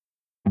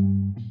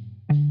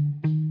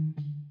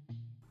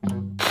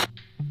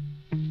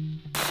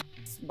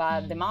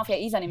but the mafia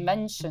is an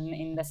invention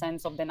in the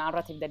sense of the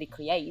narrative that it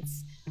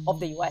creates of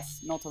the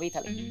US, not of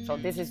Italy. So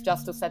this is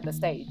just to set the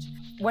stage.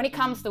 When it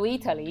comes to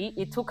Italy,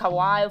 it took a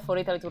while for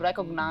Italy to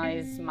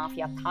recognize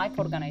mafia-type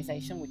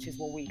organization, which is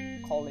what we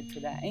call it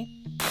today.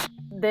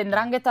 The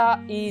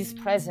ndrangheta is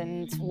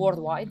present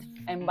worldwide,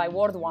 and by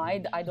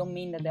worldwide, I don't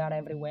mean that they are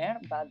everywhere,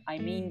 but I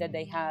mean that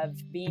they have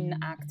been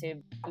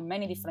active in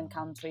many different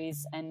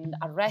countries, and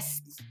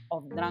arrests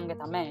of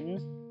ndrangheta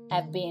men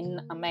have been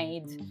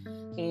made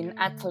in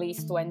at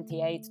least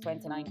 28,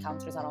 29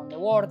 countries around the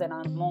world. And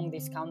among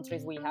these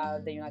countries, we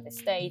have the United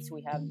States,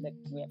 we have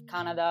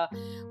Canada,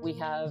 we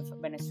have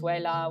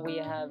Venezuela, we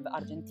have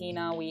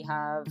Argentina, we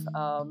have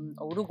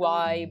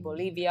Uruguay,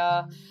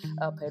 Bolivia,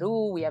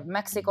 Peru, we have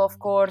Mexico, of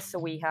course,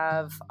 we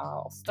have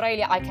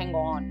Australia. I can go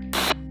on.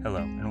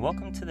 Hello, and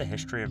welcome to the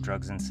History of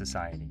Drugs in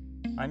Society.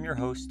 I'm your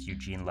host,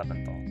 Eugene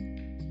Leventhal.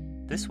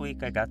 This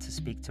week, I got to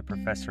speak to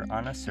Professor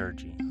Anna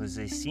Sergi, who is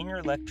a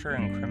senior lecturer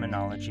in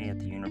criminology at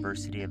the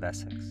University of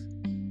Essex.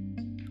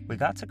 We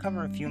got to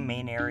cover a few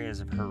main areas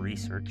of her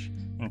research,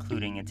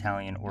 including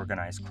Italian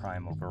organized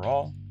crime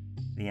overall,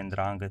 the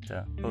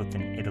 'ndrangheta both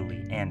in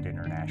Italy and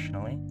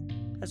internationally,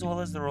 as well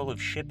as the role of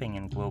shipping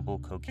in global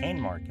cocaine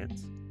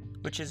markets,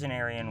 which is an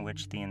area in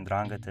which the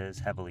 'ndrangheta is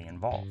heavily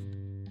involved.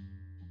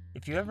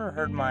 If you ever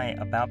heard my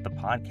About the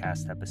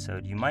Podcast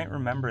episode, you might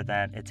remember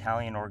that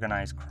Italian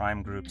organized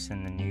crime groups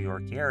in the New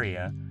York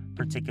area,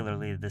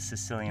 particularly the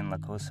Sicilian La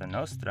Cosa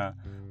Nostra,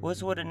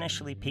 was what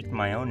initially piqued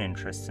my own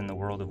interest in the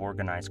world of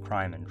organized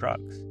crime and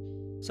drugs.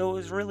 So it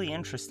was really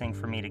interesting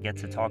for me to get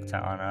to talk to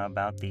Anna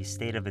about the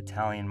state of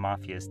Italian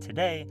mafias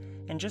today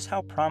and just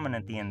how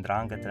prominent the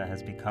 'ndrangheta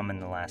has become in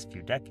the last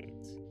few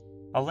decades.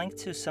 I'll link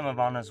to some of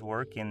Anna's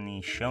work in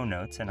the show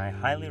notes, and I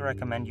highly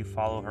recommend you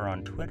follow her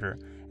on Twitter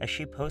as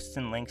she posts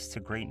and links to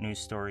great news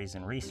stories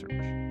and research.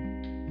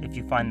 If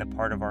you find the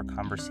part of our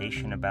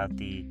conversation about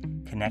the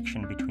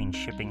connection between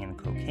shipping and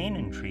cocaine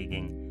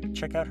intriguing,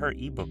 check out her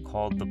ebook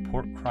called The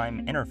Port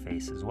Crime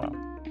Interface as well.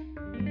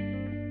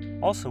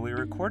 Also, we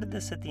recorded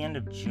this at the end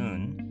of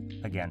June.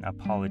 Again,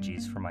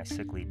 apologies for my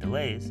sickly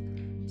delays.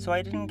 So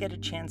I didn't get a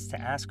chance to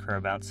ask her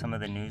about some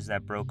of the news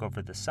that broke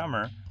over the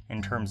summer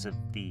in terms of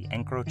the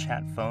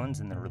EncroChat phones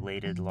and the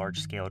related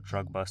large-scale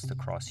drug bust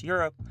across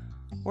Europe,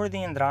 or the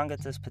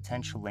 'ndrangheta's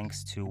potential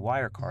links to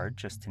Wirecard,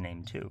 just to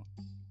name two.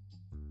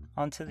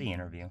 On to the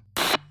interview.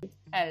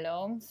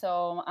 Hello,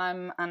 so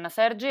I'm Anna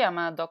Sergi. I'm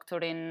a doctor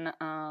in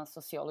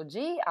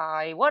sociology.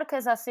 I work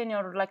as a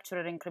senior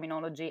lecturer in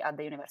criminology at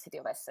the University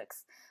of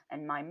Essex,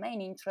 and my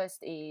main interest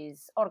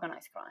is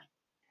organized crime.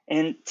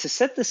 And to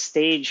set the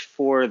stage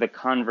for the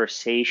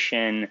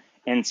conversation,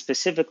 and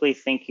specifically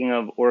thinking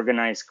of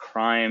organized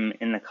crime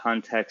in the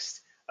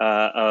context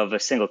of a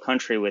single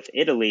country with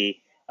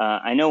Italy,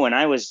 I know when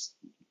I was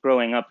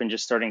growing up and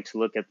just starting to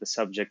look at the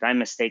subject, I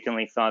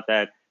mistakenly thought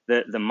that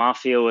the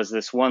mafia was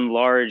this one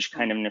large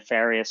kind of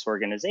nefarious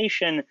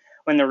organization,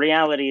 when the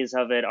realities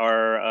of it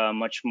are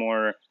much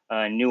more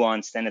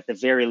nuanced. And at the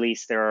very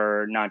least, there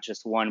are not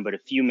just one, but a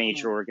few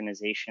major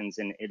organizations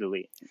in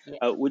Italy.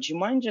 Yeah. Would you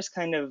mind just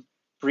kind of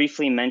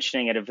briefly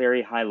mentioning at a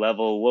very high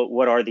level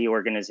what are the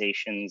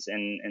organizations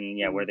and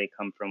where they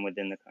come from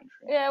within the country?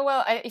 Yeah,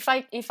 well,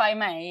 if I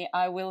may,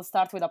 I will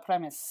start with a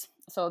premise.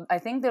 So I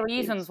think the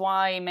reasons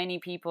why many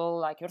people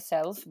like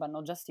yourself, but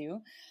not just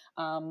you,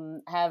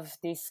 have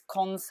this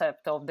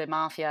concept of the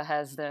mafia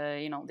as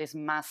this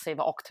massive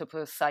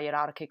octopus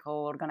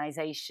hierarchical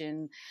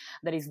organization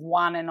that is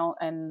one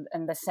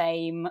and the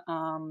same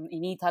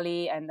in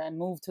Italy, and then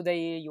moved to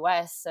the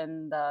US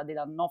and did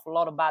an awful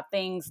lot of bad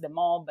things, the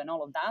mob and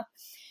all of that,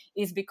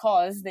 is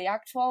because the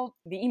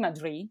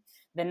imagery,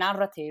 the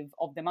narrative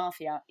of the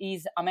mafia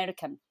is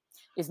American,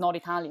 is not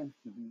Italian.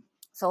 Mm-hmm.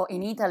 So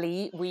in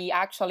Italy, we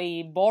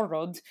actually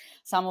borrowed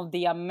some of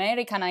the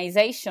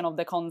Americanization of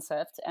the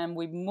concept, and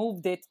we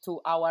moved it to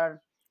our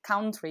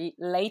country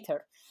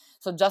later.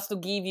 So just to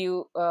give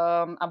you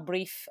a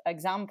brief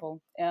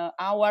example,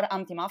 our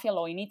anti-mafia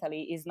law in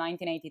Italy is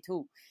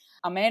 1982.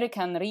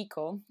 American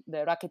RICO,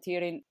 the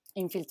Racketeering,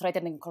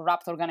 Infiltrated and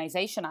Corrupt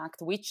Organization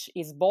Act, which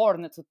is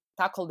born to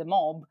tackle the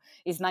mob,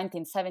 is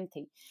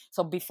 1970.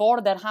 So before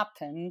that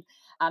happened,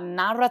 a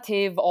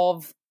narrative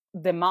of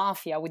the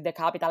mafia with the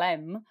capital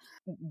M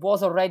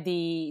was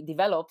already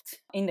developed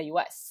in the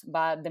US.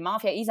 But the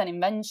mafia is an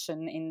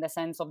invention in the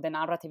sense of the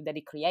narrative that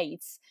it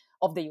creates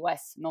of the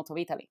US, not of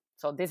Italy.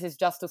 So this is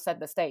just to set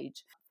the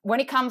stage. When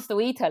it comes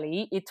to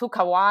Italy, it took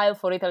a while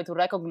for Italy to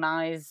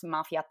recognize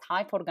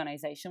mafia-type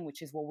organization,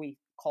 which is what we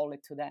call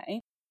it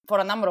today, for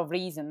a number of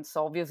reasons.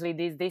 So obviously,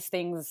 these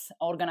things,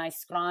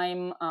 organized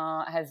crime,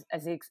 has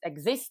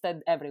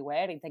existed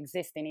everywhere. It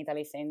exists in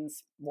Italy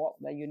since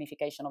the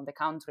unification of the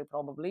country,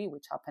 probably,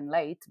 which happened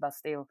late, but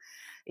still,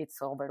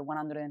 it's over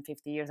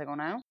 150 years ago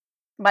now.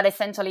 But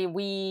essentially,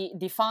 we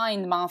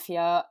defined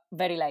mafia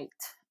very late.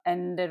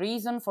 And the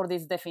reason for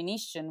this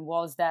definition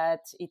was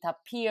that it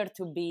appeared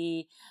to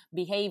be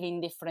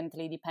behaving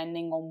differently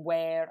depending on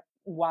where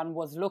one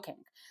was looking.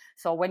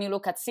 So when you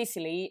look at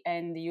Sicily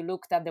and you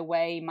looked at the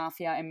way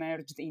mafia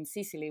emerged in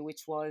Sicily,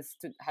 which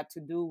had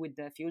to do with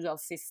the feudal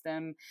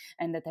system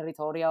and the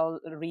territorial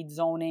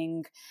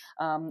rezoning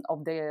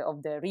of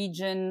the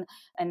region,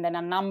 and then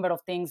a number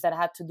of things that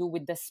had to do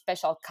with the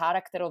special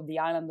character of the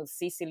island of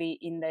Sicily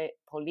in the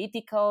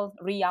political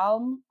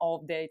realm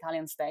of the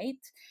Italian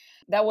state.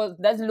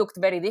 That looked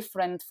very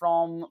different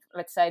from,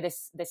 let's say,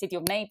 the city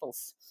of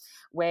Naples,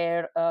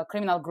 where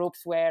criminal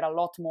groups were a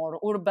lot more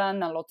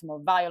urban, a lot more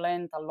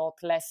violent, a lot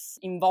less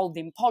involved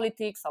in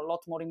politics, a lot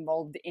more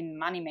involved in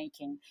money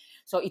making.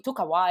 So it took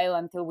a while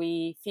until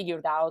we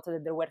figured out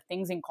that there were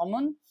things in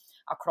common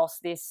across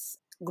these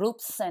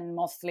groups, and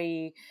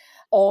mostly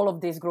all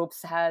of these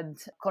groups had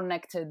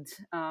connected,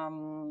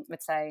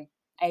 let's say,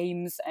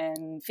 aims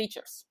and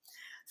features.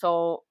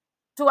 So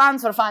to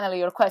answer finally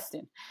your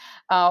question,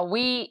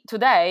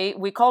 today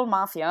we call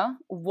mafia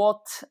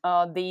what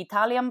the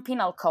Italian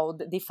Penal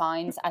Code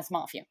defines as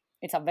mafia.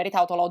 It's a very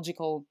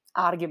tautological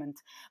argument,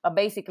 but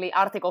basically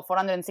Article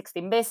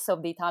 416 bis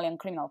of the Italian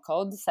Criminal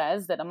Code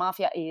says that a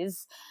mafia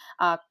is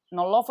an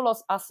unlawful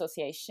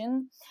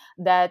association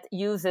that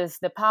uses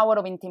the power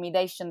of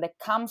intimidation that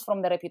comes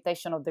from the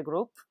reputation of the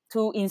group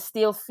to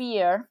instill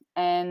fear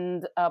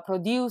and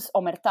produce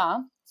omertà,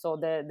 so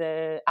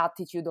the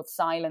attitude of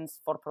silence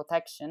for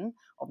protection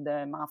of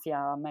the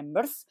mafia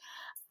members,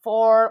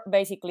 for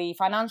basically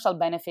financial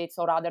benefits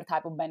or other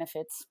type of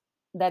benefits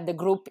that the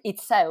group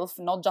itself,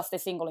 not just a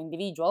single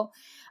individual,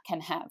 can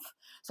have.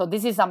 So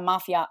this is a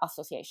mafia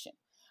association.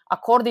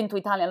 According to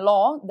Italian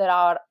law, there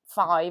are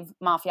 5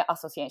 mafia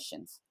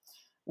associations.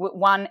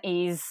 One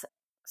is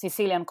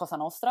Sicilian Cosa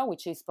Nostra,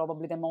 which is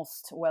probably the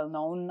most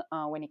well-known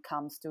when it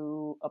comes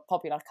to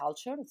popular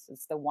culture.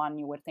 It's the one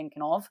you were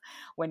thinking of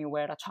when you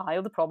were a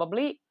child,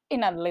 probably,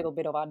 in a little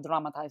bit of a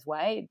dramatized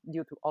way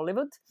due to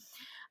Hollywood.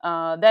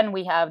 Then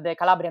we have the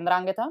Calabrian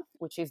ndrangheta,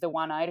 which is the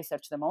one I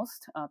research the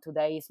most.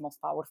 Today's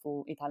most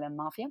powerful Italian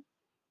mafia.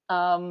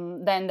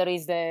 Then there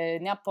is the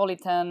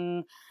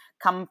Neapolitan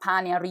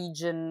Campania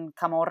region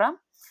Camorra,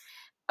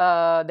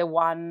 the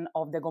one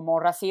of the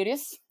Gomorrah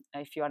series,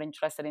 if you are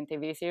interested in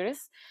TV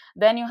series.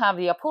 Then you have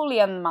the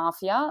Apulian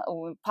mafia.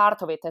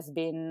 Part of it has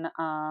been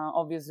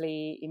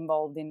obviously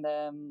involved in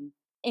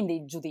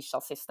the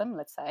judicial system,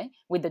 let's say,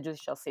 with the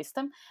judicial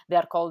system. They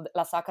are called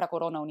La Sacra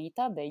Corona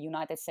Unita, the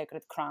United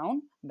Sacred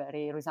Crown,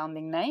 very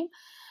resounding name.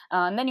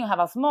 And then you have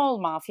a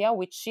small mafia,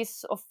 which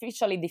is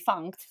officially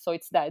defunct, so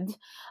it's dead,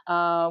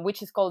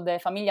 which is called the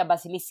Famiglia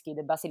Basilischi,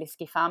 the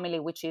Basilischi family,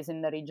 which is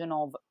in the region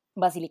of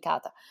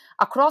Basilicata.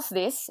 Across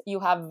this, you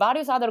have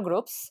various other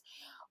groups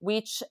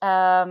which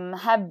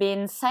have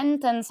been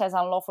sentenced as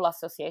unlawful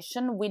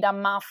association with a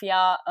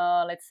mafia,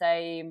 let's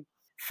say,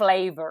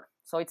 flavor.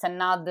 So it's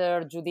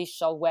another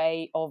judicial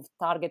way of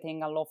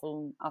targeting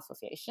unlawful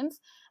associations,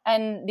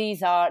 and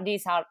these are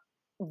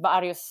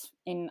various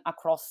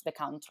across the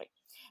country.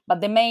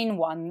 But the main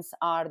ones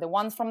are the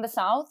ones from the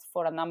south,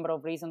 for a number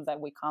of reasons that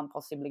we can't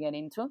possibly get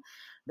into.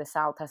 The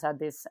south has had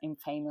this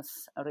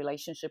infamous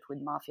relationship with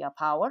mafia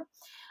power.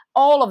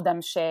 All of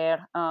them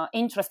share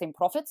interest in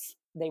profits.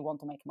 They want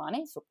to make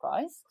money,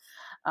 surprise,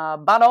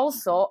 but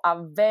also a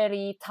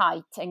very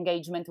tight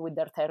engagement with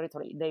their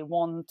territory. They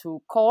want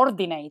to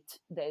coordinate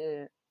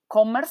the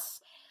commerce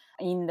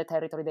in the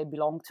territory they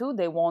belong to.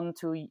 They want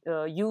to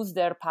use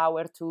their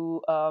power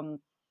to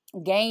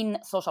gain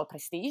social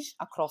prestige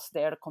across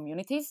their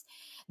communities.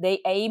 They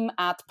aim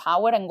at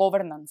power and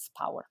governance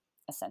power,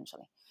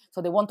 essentially.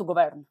 So they want to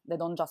govern. They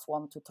don't just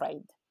want to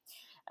trade,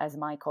 as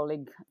my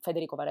colleague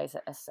Federico Varese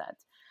has said.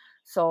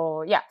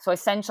 So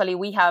essentially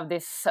we have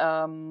this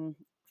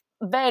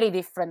very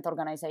different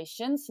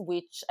organizations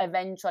which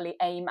eventually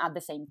aim at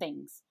the same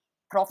things: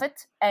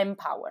 profit and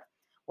power.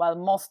 While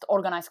most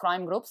organized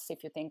crime groups,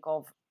 if you think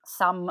of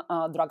some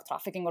drug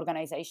trafficking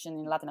organization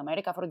in Latin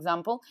America, for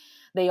example,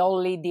 they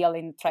only deal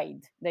in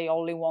trade. They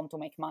only want to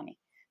make money.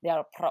 They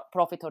are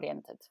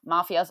profit-oriented.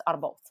 Mafias are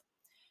both.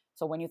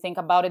 So when you think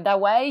about it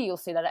that way, you'll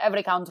see that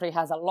every country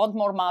has a lot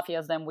more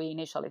mafias than we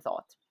initially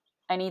thought.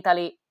 And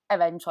Italy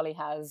eventually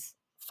has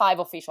 5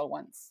 official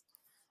ones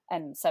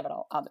and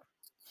several other.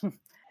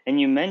 And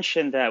you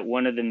mentioned that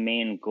one of the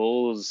main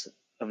goals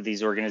of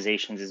these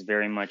organizations is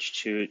very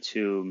much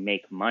to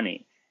make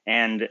money.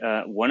 And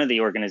one of the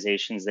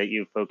organizations that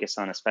you focus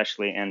on,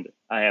 especially, and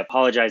I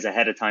apologize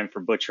ahead of time for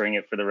butchering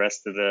it for the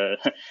rest of the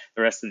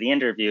the rest of the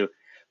interview,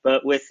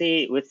 but with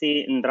the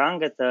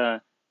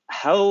ndrangheta,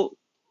 how,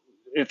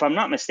 if I'm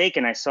not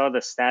mistaken, I saw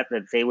the stat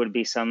that they would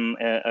be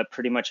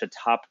pretty much a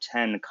top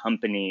 10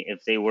 company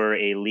if they were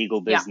a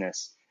legal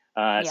business.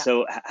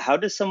 So how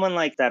does someone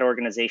like that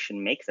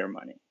organization make their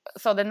money?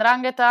 So the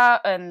ndrangheta,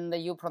 and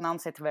you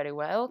pronounce it very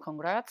well,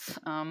 congrats.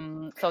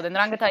 So the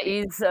ndrangheta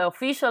is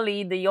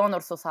officially the honor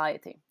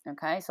society.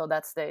 Okay, so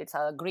it's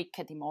a Greek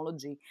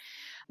etymology.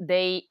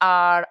 They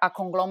are a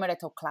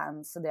conglomerate of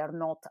clans. They are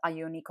not a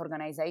unique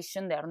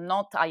organization. They are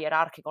not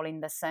hierarchical in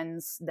the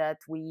sense that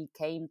we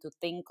came to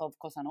think of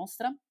Cosa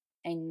Nostra,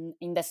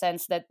 in the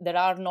sense that there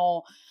are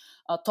no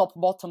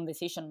top-bottom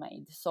decision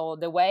made. So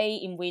the way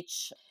in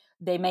which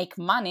they make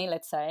money,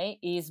 let's say,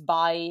 is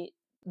by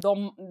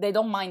they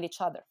don't mind each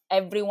other.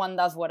 Everyone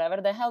does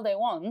whatever the hell they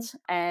want,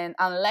 and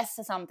unless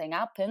something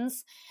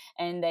happens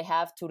and they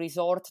have to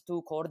resort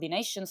to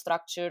coordination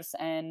structures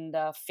and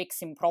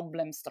fixing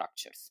problem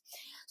structures.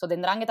 So the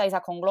ndrangheta is a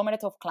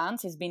conglomerate of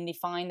clans. It's been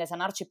defined as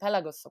an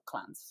archipelagos of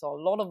clans, so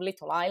a lot of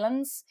little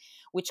islands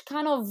which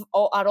kind of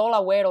are all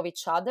aware of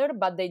each other,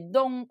 but they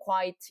don't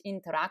quite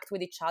interact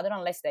with each other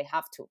unless they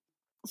have to.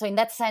 So in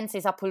that sense,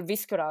 it's a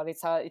pulviscular,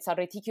 it's a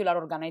reticular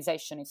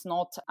organization. It's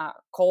not a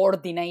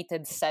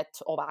coordinated set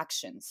of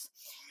actions.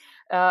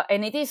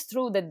 And it is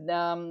true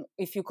that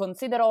if you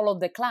consider all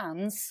of the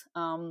clans,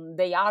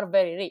 they are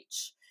very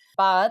rich.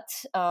 But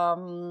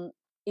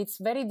it's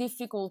very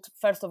difficult,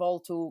 first of all,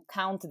 to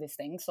count these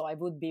things. So I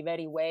would be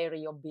very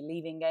wary of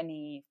believing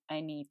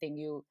anything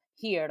you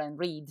hear and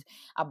read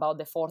about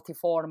the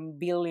 44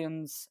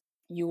 billion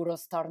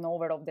euros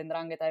turnover of the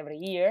ndrangheta every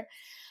year.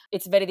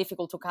 It's very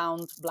difficult to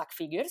count black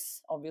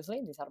figures,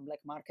 obviously. These are black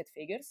market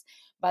figures.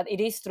 But it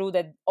is true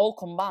that all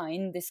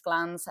combined, these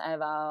clans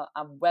have a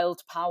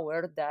wealth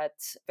power that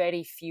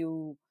very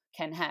few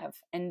can have.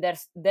 And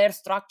their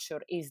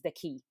structure is the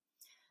key.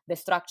 The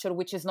structure,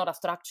 which is not a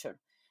structure,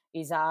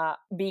 is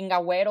being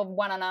aware of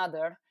one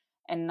another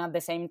and at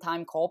the same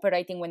time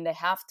cooperating when they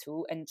have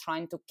to and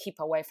trying to keep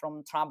away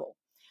from trouble.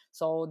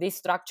 So this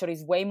structure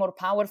is way more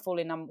powerful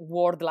in a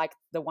world like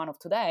the one of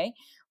today,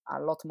 a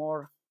lot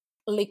more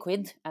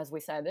liquid, as we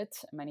said it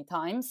many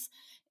times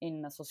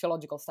in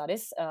sociological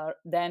studies,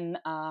 than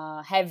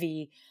a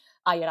heavy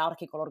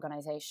hierarchical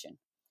organization,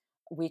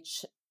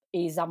 which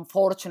is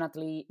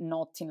unfortunately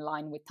not in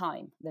line with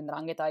time. The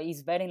ndrangheta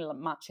is very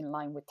much in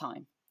line with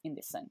time in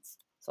this sense.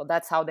 So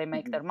that's how they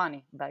make their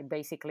money, by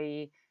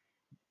basically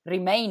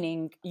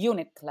remaining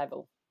unit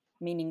level,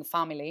 meaning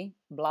family,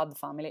 blood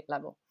family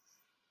level.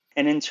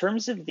 And in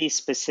terms of the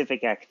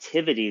specific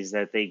activities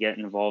that they get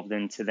involved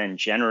in to then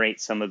generate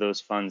some of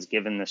those funds,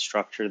 given the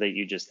structure that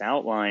you just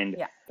outlined,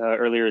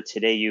 earlier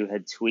today you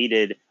had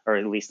tweeted, or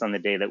at least on the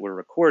day that we're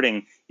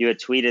recording, you had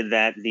tweeted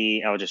that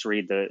I'll just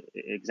read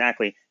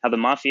how the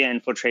mafia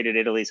infiltrated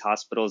Italy's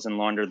hospitals and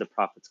laundered the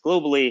profits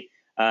globally,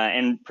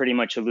 and pretty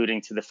much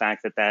alluding to the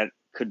fact that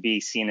could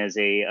be seen as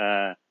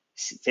a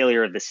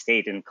failure of the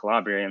state in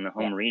Calabria, in the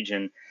home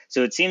region.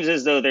 So it seems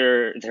as though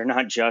they're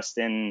not just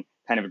in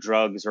kind of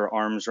drugs or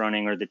arms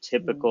running or the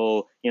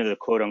typical, the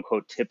quote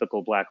unquote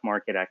typical black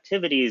market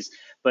activities,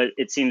 but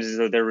it seems as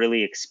though they're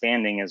really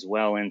expanding as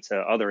well into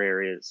other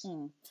areas.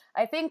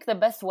 I think the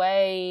best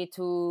way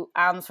to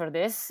answer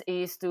this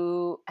is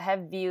to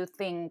have you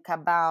think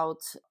about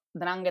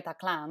ndrangheta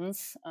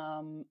clans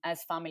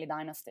as family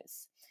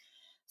dynasties.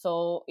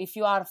 So if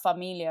you are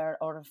familiar,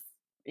 or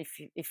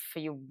if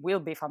you will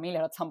be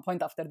familiar at some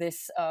point after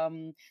this,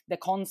 the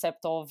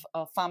concept of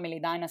family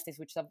dynasties,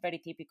 which is a very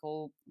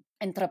typical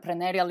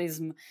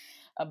entrepreneurialism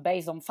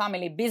based on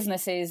family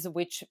businesses,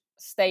 which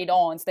stays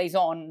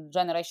on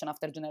generation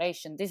after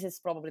generation. This is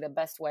probably the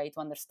best way to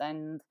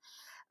understand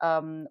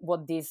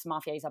what this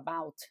mafia is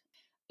about.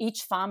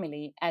 Each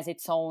family has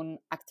its own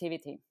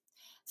activity.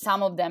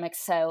 Some of them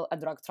excel at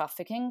drug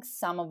trafficking.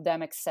 Some of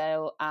them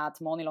excel at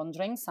money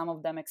laundering. Some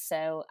of them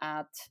excel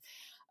at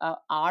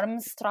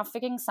arms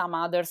trafficking. Some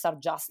others are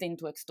just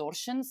into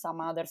extortion. Some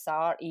others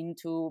are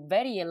into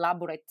very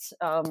elaborate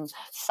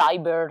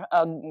cyber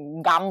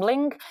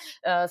gambling.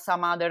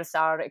 Some others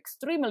are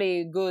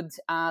extremely good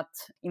at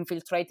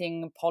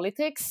infiltrating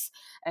politics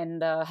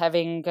and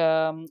having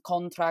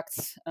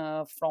contracts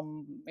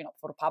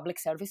for public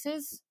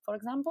services, for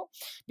example,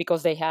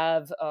 because they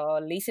have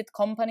licit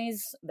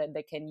companies that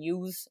they can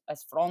use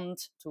as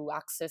front to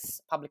access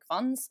public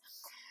funds.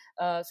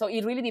 So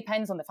it really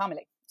depends on the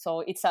family.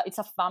 So it's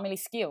a family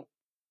skill.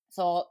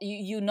 So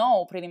you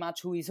know pretty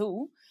much who is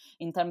who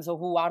in terms of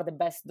who are the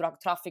best drug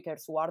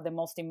traffickers, who are the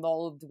most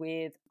involved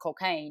with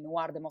cocaine, who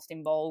are the most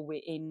involved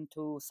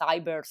into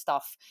cyber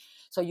stuff.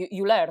 So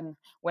you learn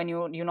when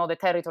you know the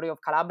territory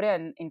of Calabria,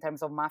 and in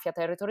terms of mafia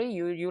territory,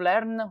 you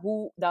learn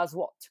who does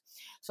what.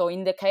 So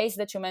in the case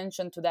that you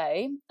mentioned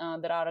today,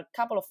 there are a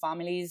couple of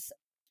families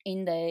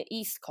in the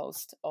east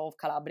coast of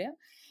Calabria,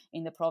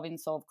 in the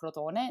province of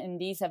Crotone, and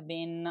these have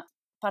been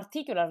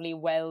particularly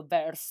well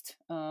versed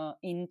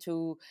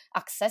into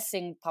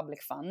accessing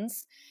public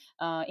funds,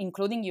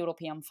 including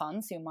European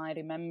funds. You might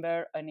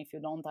remember, and if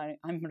you don't,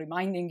 I'm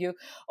reminding you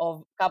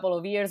of a couple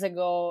of years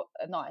ago,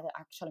 no,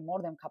 actually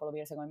more than a couple of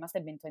years ago, it must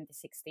have been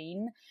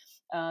 2016,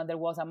 there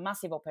was a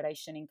massive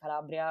operation in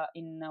Calabria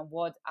in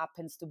what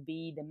happens to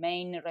be the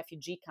main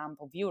refugee camp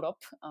of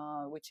Europe,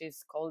 which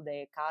is called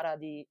the Cara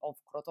of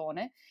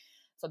Crotone.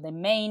 So the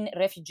main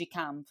refugee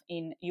camp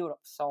in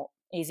Europe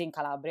is in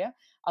Calabria.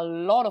 A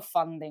lot of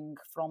funding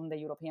from the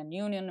European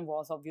Union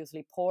was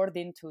obviously poured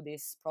into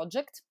this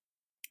project.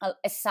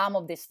 Some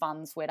of these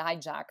funds were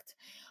hijacked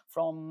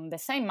from the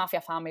same mafia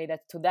family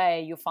that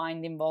today you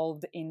find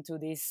involved into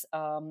this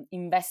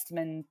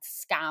investment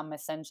scam,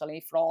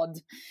 essentially fraud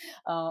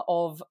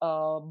of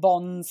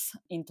bonds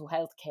into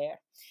healthcare.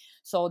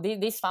 So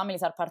these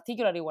families are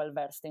particularly well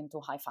versed into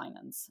high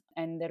finance,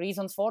 and the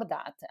reasons for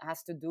that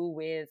has to do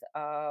with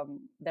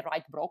the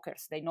right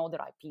brokers. They know the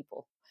right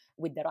people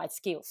with the right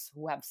skills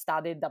who have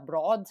studied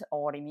abroad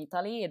or in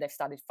Italy. They've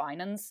studied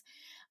finance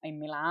in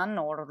Milan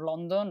or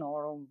London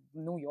or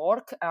New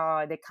York.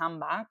 They come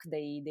back.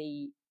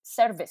 They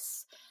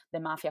service the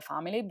mafia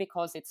family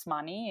because it's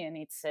money and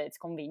it's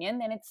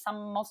convenient, and it's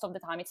most of the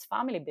time it's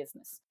family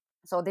business.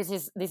 So this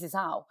is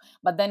how.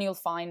 But then you'll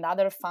find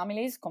other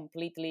families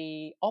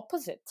completely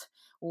opposite,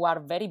 who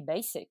are very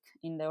basic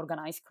in the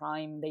organized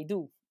crime they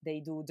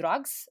do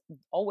drugs,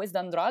 always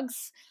done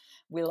drugs,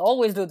 will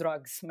always do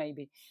drugs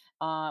maybe,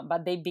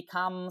 but they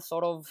become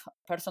sort of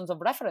persons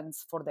of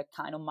reference for the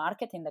kind of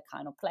market in the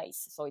kind of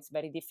place, so it's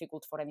very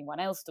difficult for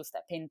anyone else to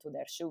step into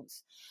their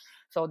shoes.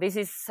 So this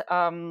is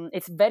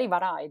it's very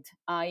varied.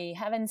 I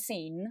haven't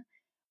seen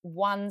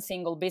one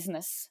single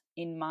business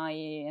in my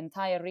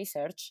entire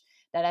research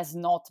that has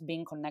not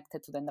been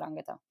connected to the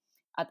ndrangheta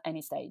at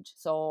any stage.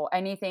 So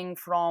anything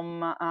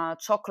from a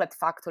chocolate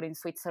factory in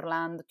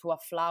Switzerland to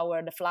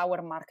the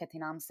flower market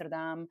in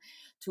Amsterdam,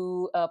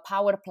 to a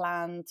power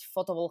plant,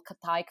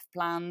 photovoltaic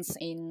plants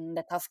in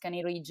the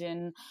Tuscany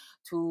region,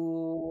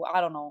 to,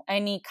 I don't know,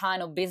 any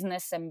kind of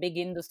business and big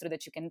industry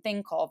that you can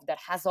think of, there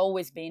has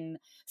always been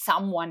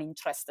someone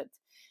interested.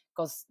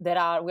 Because we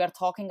are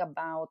talking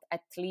about at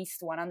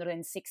least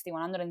 160,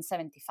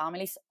 170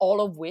 families,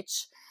 all of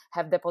which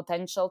have the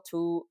potential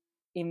to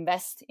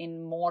invest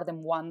in more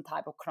than one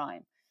type of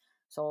crime.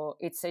 So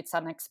it's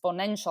an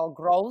exponential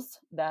growth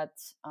that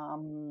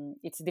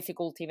it's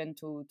difficult even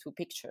to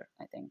picture,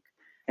 I think.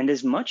 And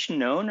is much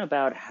known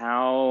about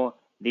how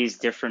these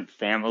different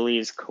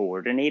families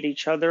coordinate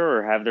each other,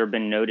 or have there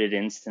been noted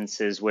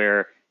instances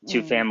where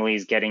two Mm,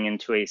 families getting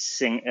into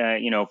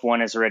if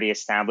one is already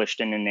established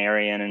in an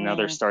area and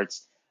another mm,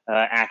 starts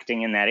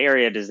acting in that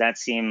area, does that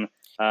seem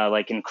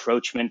like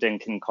encroachment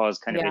and can cause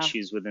kind of yeah.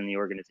 issues within the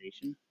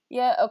organization?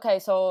 Yeah, okay,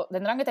 so the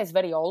ndrangheta is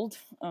very old.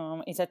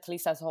 It's at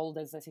least as old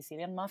as the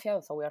Sicilian mafia.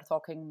 So we are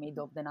talking mid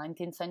of the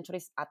 19th century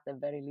at the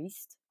very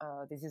least.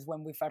 This is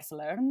when we first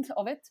learned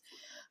of it.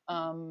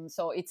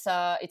 So it's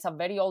a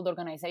very old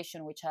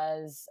organization which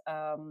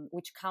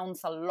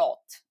counts a lot,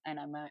 and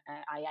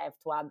I have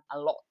to add a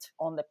lot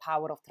on the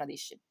power of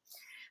tradition.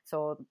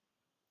 So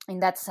in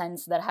that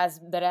sense,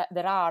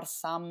 there are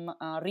some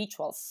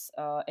rituals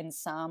and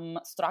some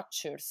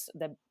structures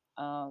that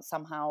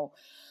somehow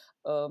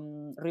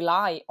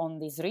rely on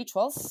these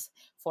rituals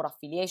for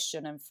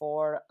affiliation and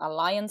for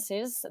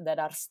alliances that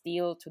are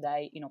still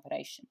today in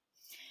operation.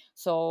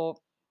 So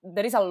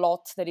there is a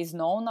lot that is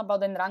known about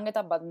the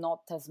ndrangheta, but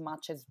not as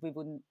much as we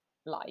would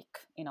like,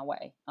 in a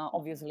way.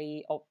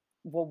 Obviously,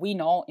 what we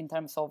know in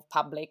terms of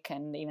public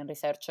and even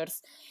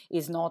researchers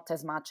is not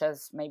as much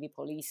as maybe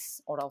police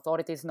or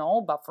authorities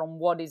know, but from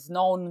what is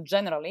known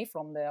generally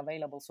from the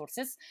available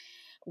sources,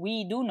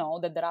 we do know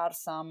that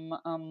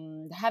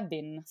have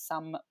been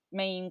some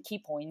main key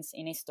points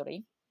in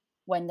history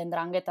when the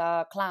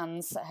ndrangheta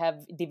clans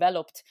have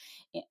developed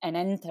and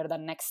entered the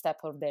next step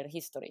of their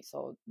history.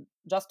 So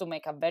just to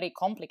make a very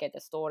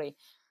complicated story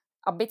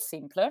a bit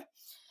simpler,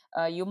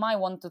 you might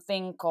want to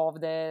think of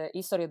the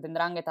history of the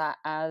ndrangheta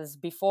as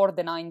before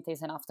the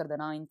 90s and after the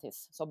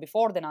 90s. So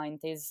before the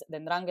 90s, the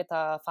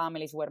ndrangheta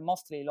families were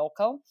mostly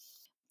local,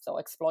 so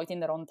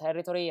exploiting their own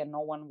territory, and no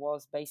one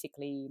was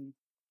basically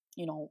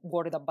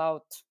worried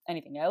about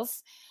anything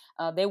else.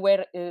 They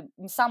were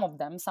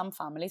some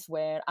families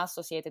were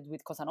associated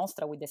with Cosa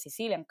Nostra, with the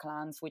Sicilian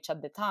clans, which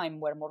at the time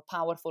were more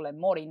powerful and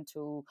more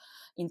into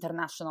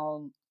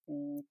international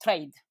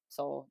trade,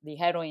 so the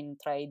heroin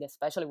trade,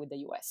 especially with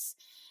the US.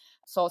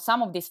 So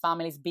some of these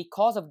families,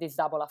 because of this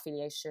double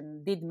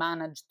affiliation, did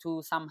manage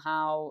to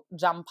somehow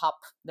jump up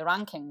the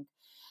ranking,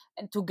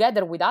 and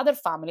together with other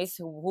families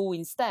who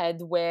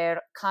instead were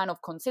kind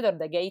of considered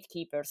the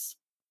gatekeepers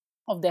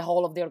of the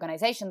whole of the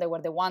organization. They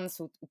were the ones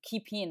who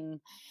keep in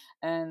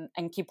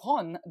and keep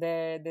on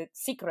the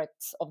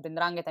secrets of the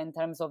ndrangheta in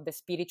terms of the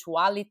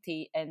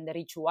spirituality and the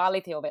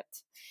rituality of it,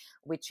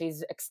 which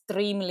is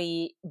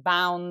extremely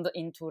bound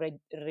into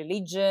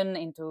religion,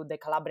 into the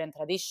Calabrian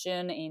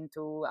tradition,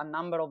 into a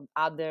number of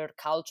other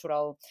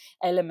cultural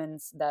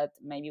elements that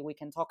maybe we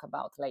can talk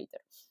about later.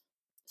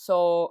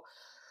 So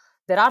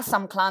there are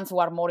some clans who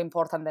are more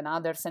important than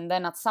others. And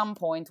then at some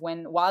point,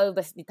 while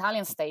the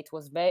Italian state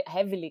was very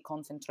heavily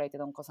concentrated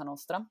on Cosa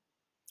Nostra,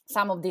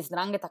 some of these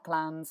ndrangheta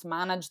clans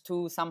managed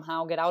to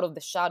somehow get out of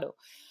the shadow.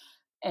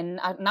 And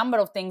a number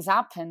of things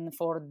happen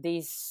for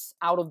this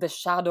out of the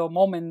shadow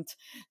moment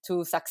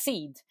to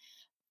succeed.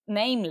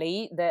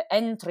 Namely, the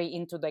entry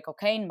into the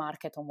cocaine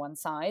market on one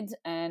side,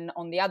 and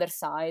on the other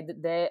side,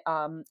 the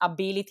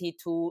ability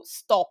to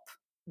stop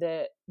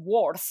the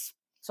wars.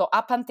 So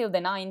up until the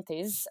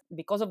 90s,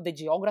 because of the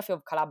geography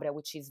of Calabria,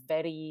 which is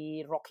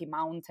very rocky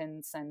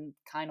mountains and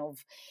kind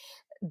of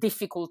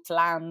difficult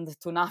land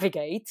to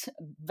navigate,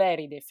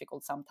 very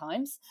difficult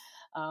sometimes.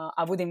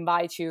 I would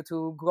invite you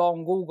to go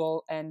on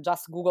Google and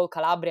just Google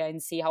Calabria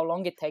and see how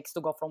long it takes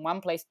to go from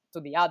one place to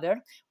the other,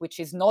 which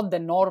is not the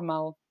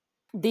normal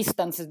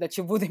distances that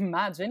you would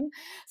imagine.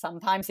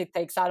 Sometimes it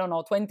takes, I don't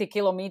know, 20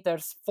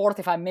 kilometers,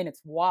 45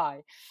 minutes.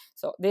 Why?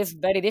 So these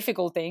very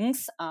difficult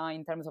things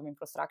in terms of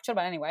infrastructure.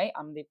 But anyway,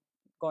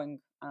 going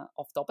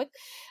off topic.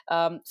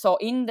 So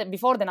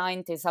before the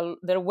 90s,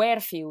 there were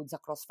feuds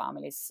across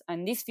families,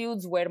 and these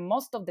feuds were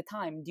most of the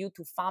time due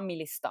to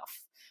family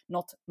stuff,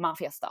 not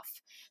mafia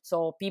stuff.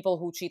 So people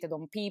who cheated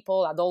on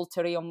people,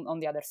 adultery on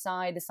the other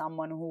side,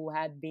 someone who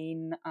had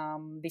been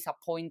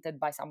disappointed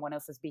by someone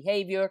else's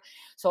behavior.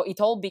 So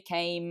it all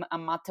became a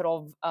matter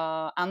of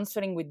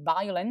answering with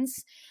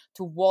violence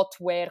to what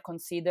were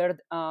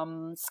considered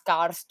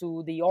scars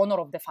to the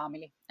honor of the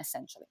family,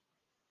 essentially.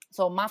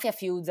 So mafia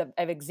feuds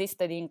have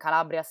existed in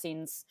Calabria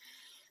since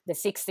the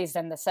 60s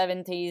and the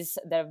 70s.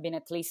 There have been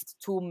at least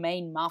two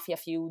main mafia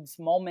feuds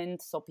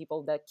moments, so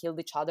people that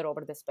killed each other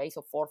over the space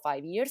of 4 or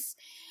 5 years.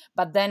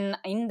 But then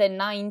in the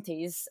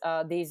 90s,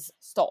 this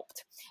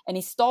stopped. And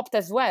it stopped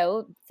as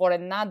well for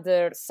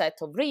another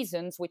set of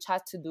reasons, which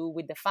had to do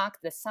with the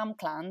fact that some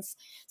clans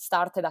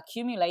started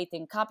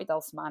accumulating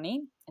capitals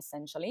money,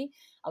 essentially,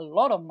 a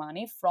lot of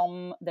money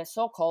from the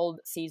so-called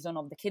season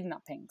of the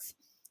kidnappings.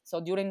 So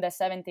during the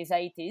 70s,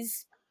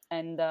 80s,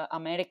 and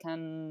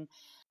American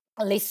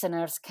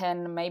listeners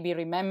can maybe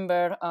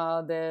remember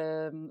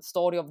the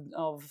story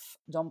of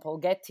John Paul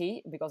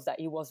Getty, because that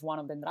he was one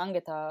of the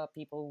ndrangheta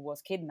people who was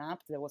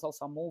kidnapped. There was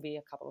also a movie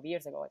a couple of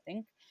years ago, I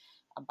think,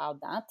 about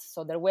that.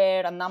 So there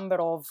were a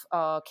number of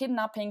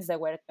kidnappings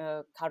that were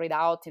carried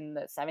out in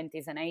the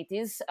 70s and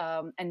 80s,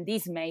 and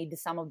this made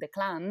some of the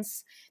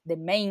clans, the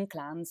main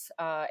clans,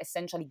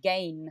 essentially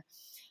gain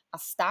a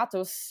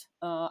status,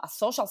 a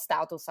social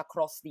status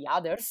across the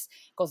others,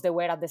 because they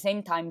were at the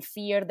same time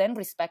feared and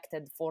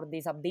respected for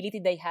this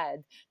ability they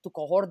had to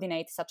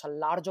coordinate such a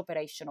large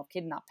operation of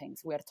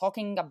kidnappings. We are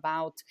talking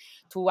about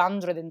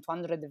 200 and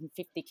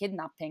 250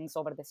 kidnappings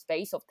over the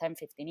space of 10,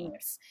 15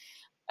 years.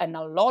 And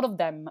a lot of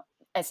them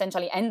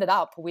essentially ended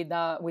up with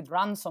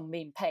ransom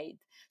being paid.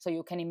 So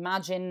you can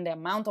imagine the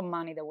amount of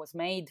money that was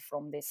made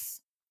from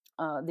this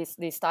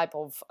type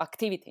of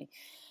activity.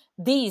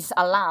 These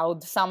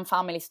allowed some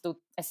families to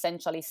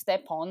essentially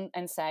step on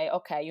and say,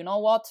 okay, you know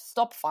what,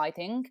 stop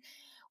fighting.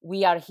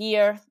 We are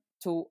here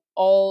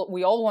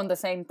we all want the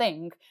same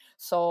thing.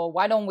 So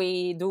why don't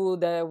we do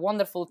the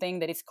wonderful thing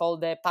that is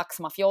called the Pax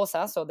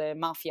Mafiosa, so the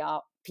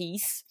mafia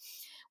peace,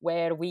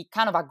 where we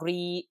kind of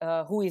agree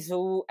who is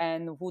who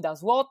and who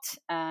does what,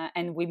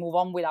 and we move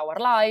on with our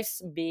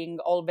lives, being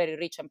all very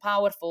rich and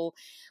powerful,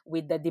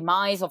 with the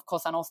demise of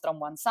Cosa Nostra on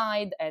one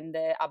side and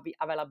the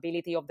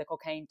availability of the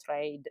cocaine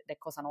trade that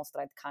Cosa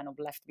Nostra had kind of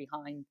left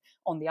behind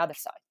on the other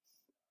side.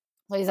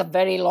 So it's a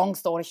very long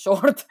story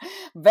short,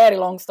 very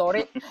long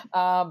story.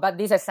 But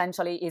this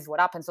essentially is what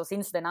happened. So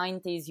since the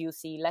 90s, you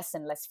see less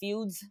and less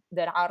feuds.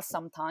 There are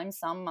sometimes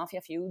some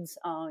mafia feuds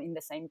in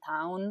the same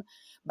town.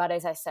 But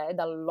as I said,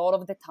 a lot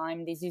of the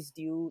time, this is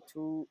due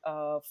to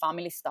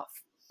family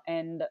stuff.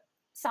 And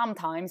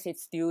sometimes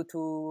it's due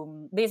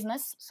to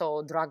business,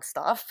 so drug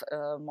stuff,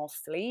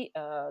 mostly.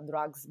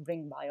 Drugs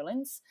bring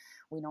violence.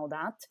 We know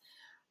that.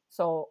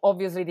 So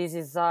obviously, this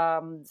is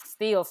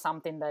still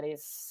something that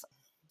is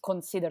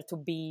considered to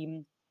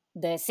be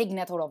the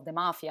signature of the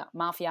mafia.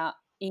 Any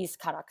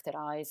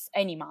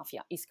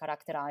mafia is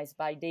characterized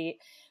by the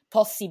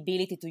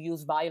possibility to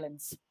use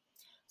violence.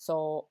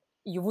 So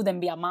you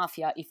wouldn't be a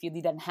mafia if you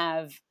didn't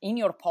have in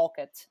your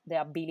pocket the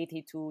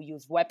ability to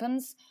use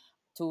weapons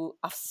to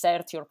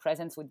assert your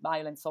presence with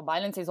violence. So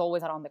violence is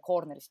always around the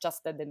corner. It's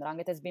just that the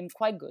ndrangheta has been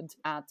quite good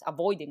at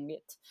avoiding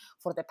it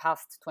for the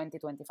past 20,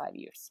 25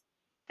 years.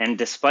 And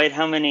despite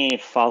how many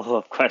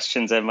follow-up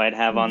questions I might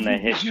have on the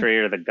history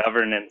or the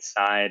governance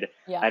side,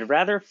 Yeah. I'd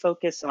rather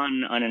focus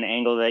on an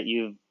angle that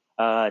you've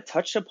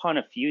touched upon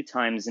a few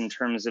times in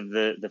terms of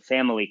the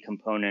family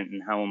component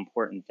and how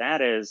important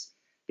that is,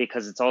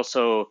 because it's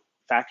also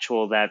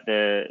factual that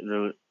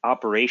the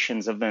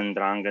operations of the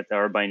ndrangheta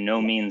are by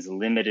no means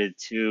limited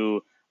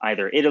to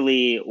either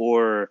Italy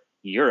or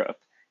Europe.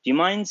 Do you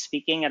mind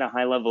speaking at a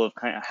high level of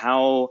kind of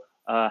how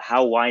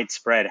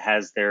widespread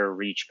has their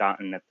reach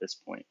gotten at this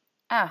point?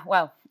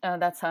 Well,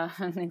 that's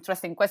an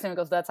interesting question,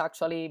 because that's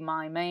actually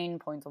my main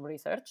point of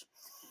research.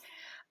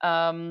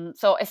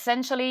 So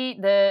essentially,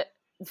 there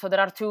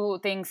are two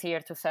things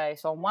here to say.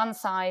 So on one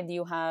side,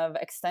 you have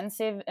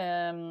extensive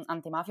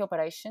anti-mafia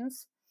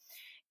operations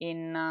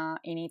in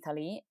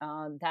Italy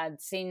that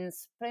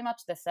since pretty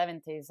much the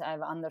 70s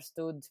have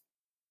understood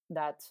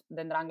that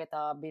the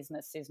ndrangheta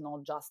business is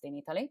not just in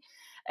Italy.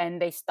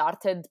 And they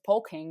started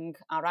poking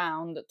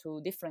around to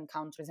different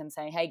countries and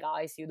saying, hey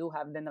guys, you do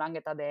have the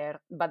ndrangheta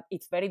there, but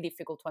it's very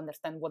difficult to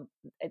understand what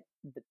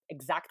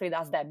exactly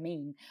does that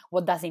mean.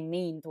 What does it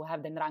mean to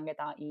have the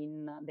ndrangheta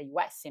in the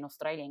US, in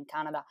Australia, in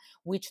Canada?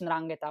 Which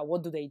ndrangheta?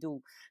 What do they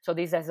do? So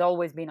this has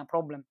always been a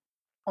problem.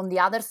 On the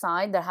other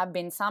side, there have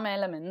been some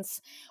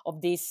elements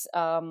of this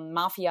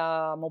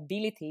mafia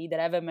mobility that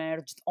have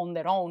emerged on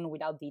their own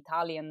without the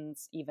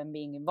Italians even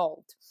being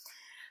involved.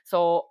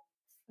 So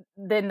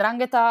the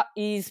ndrangheta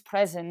is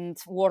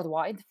present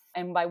worldwide.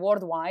 And by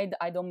worldwide,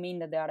 I don't mean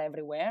that they are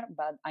everywhere,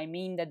 but I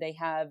mean that they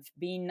have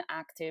been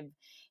active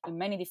in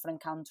many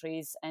different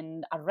countries,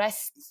 and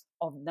arrests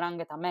of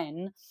ndrangheta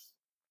men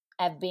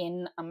have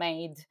been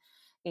made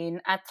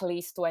in at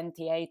least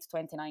 28,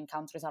 29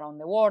 countries around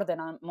the world. And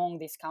among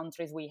these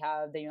countries, we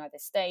have the United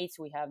States,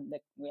 we have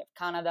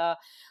Canada,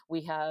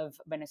 we have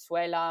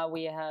Venezuela,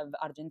 we have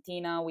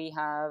Argentina, we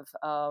have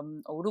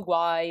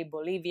Uruguay,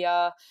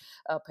 Bolivia,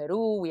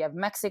 Peru, we have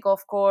Mexico,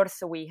 of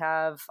course, we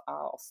have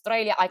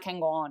Australia. I can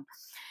go on.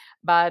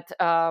 But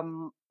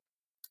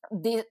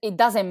it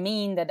doesn't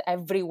mean that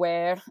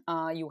everywhere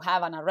you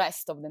have an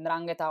arrest of the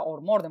ndrangheta, or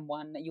more than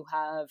one, you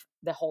have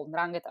the whole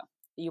ndrangheta.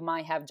 You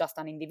might have just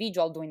an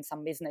individual doing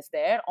some business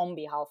there on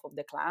behalf of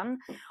the clan,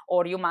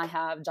 or you might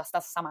have just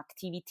some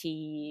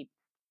activity,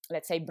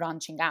 let's say,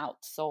 branching out.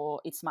 So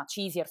it's much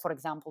easier, for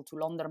example, to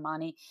launder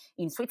money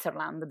in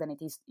Switzerland than it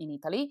is in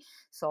Italy.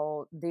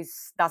 So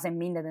this doesn't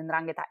mean that the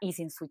ndrangheta is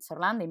in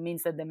Switzerland. It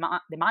means that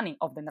the money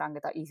of the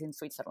ndrangheta is in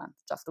Switzerland,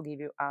 just to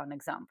give you an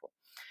example.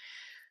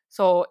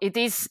 So it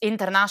is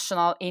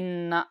international,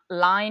 in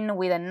line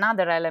with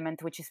another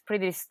element which is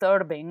pretty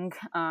disturbing,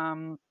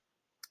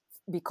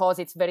 because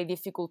it's very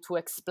difficult to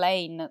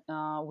explain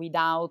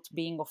without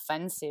being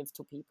offensive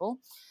to people,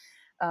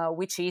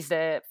 which is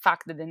the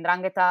fact that the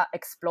ndrangheta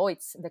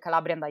exploits the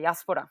Calabrian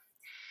diaspora.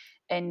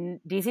 And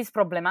this is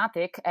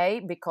problematic,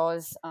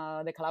 because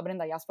the Calabrian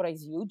diaspora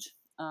is huge.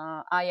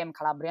 I am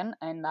Calabrian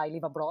and I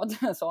live abroad,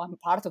 so I'm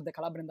part of the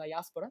Calabrian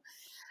diaspora.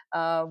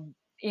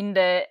 In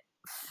the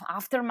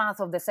aftermath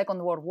of the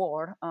Second World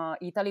War,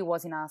 Italy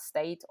was in a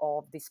state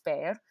of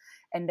despair,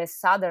 and the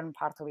southern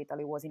part of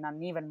Italy was in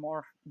an even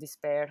more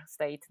despair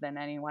state than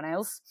anyone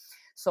else.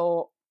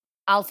 So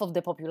half of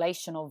the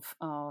population of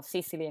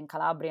Sicily and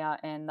Calabria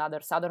and other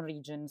southern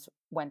regions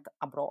went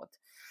abroad.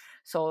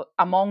 So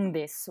among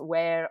this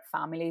were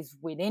families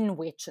within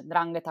which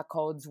ndrangheta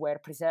codes were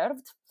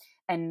preserved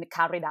and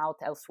carried out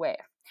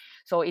elsewhere.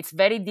 So it's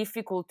very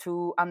difficult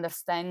to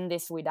understand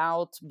this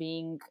without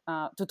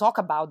to talk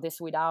about this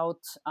without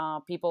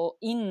people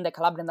in the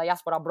Calabrian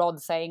diaspora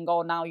abroad saying,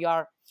 oh, now you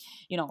are,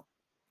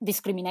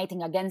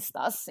 discriminating against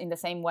us in the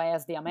same way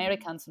as the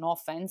Americans, no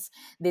offense,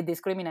 they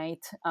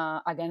discriminate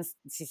against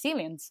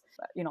Sicilians,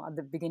 at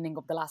the beginning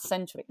of the last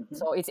century. Mm-hmm.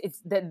 So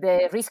it's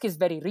the risk is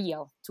very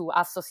real to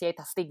associate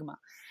a stigma.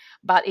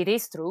 But it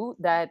is true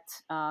that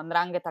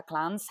ndrangheta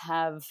clans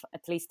have,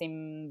 at least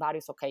in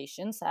various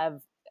occasions,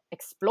 have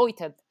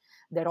exploited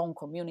their own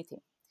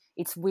community.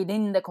 It's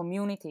within the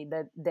community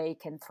that they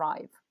can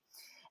thrive.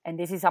 And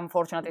this is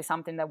unfortunately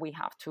something that we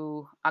have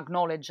to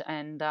acknowledge,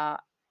 and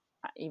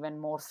even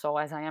more so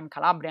as I am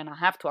Calabrian, I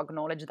have to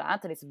acknowledge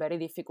that it's very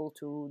difficult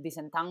to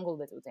disentangle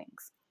the two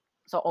things.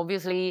 So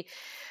obviously,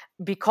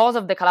 because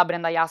of the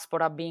Calabrian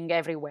diaspora being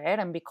everywhere,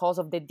 and because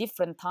of the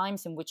different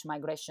times in which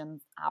migration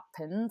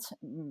happened,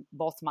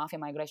 both mafia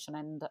migration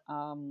and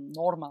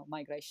normal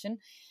migration,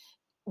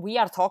 we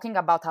are talking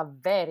about a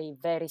very,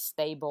 very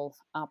stable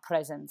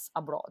presence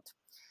abroad.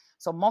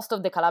 So most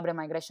of the Calabrian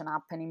migration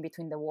happened in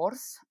between the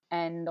wars,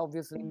 and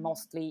obviously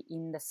mostly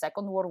in the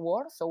Second World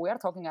War. So we are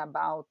talking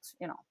about,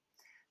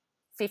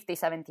 50,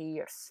 70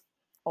 years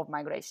of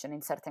migration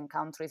in certain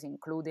countries,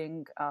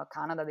 including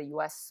Canada, the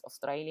US,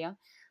 Australia.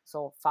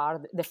 So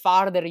the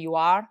farther you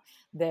are,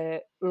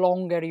 the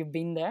longer you've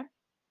been there.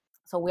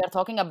 So we are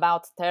talking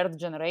about third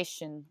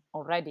generation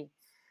already,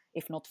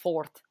 if not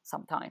fourth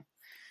sometime.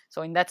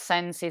 So in that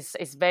sense,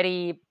 it's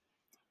very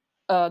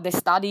the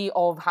study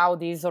of how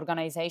this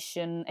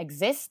organization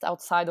exists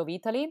outside of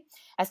Italy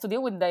has to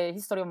deal with the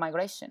history of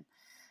migration,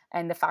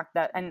 and the fact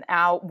that, and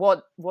how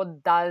what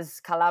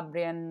does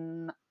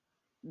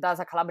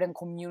a Calabrian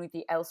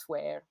community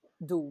elsewhere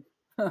do?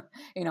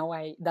 In a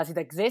way, does it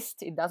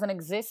exist? It doesn't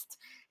exist.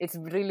 It's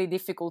really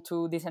difficult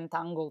to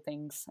disentangle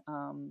things.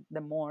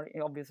 The more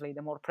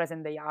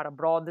present they are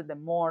abroad, the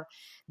more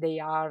they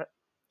are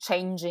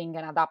changing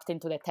and adapting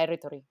to the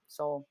territory.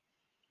 So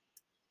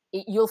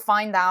you'll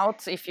find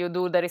out, if you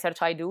do the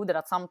research I do, that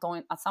at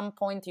some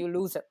point you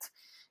lose it.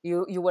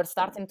 You were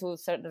starting to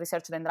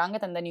research the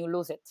ndrangheta, and then you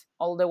lose it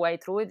all the way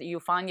through it. You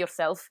find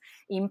yourself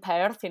in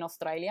Perth in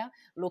Australia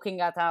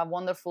looking at a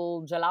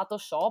wonderful gelato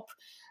shop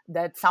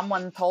that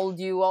someone told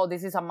you, oh,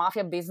 this is a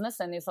mafia business,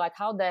 and it's like,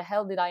 how the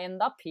hell did I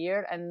end up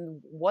here,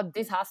 and what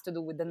this has to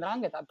do with the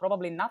ndrangheta?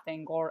 Probably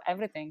nothing, or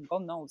everything,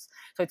 God knows.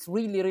 So it's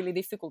really, really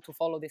difficult to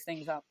follow these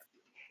things up.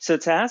 So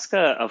to ask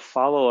a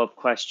follow-up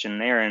question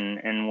there,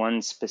 and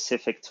one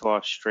specific to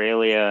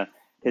Australia,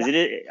 because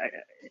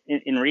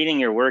in reading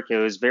your work, it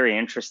was very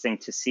interesting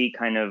to see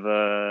kind of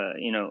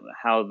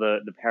how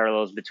the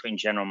parallels between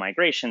general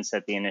migration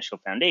set the initial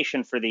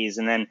foundation for these,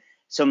 and then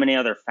so many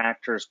other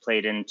factors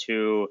played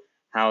into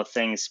how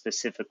things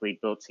specifically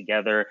built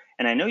together.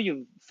 And I know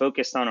you've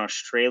focused on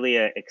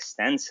Australia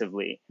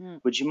extensively.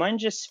 Would you mind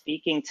just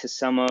speaking to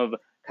some of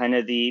kind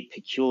of the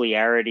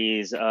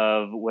peculiarities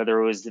of whether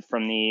it was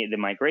from the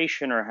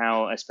migration, or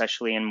how,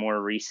 especially in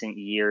more recent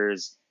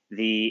years,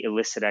 the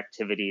illicit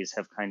activities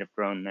have kind of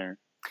grown there?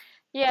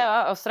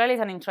 Yeah, Australia is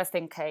an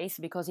interesting case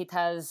because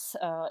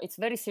it's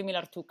very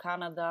similar to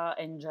Canada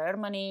and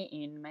Germany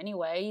in many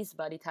ways,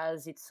 but it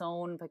has its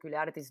own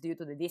peculiarities due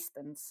to the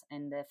distance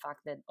and the fact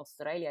that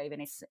Australia,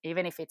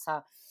 even if it's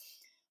a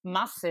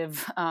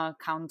massive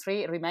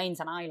country, remains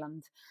an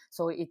island.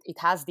 So it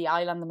has the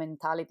island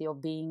mentality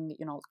of being,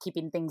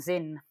 keeping things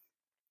in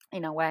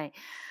a way.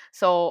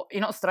 So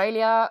in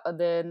Australia,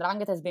 the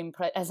ndrangheta has been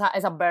as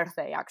a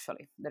birthday.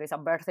 Actually, there is a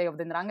birthday of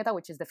the ndrangheta,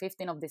 which is the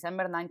 15th of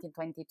December,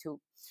 1922.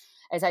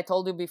 As I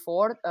told you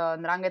before,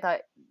 ndrangheta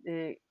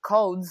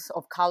codes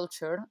of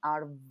culture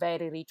are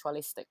very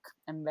ritualistic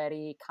and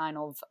very kind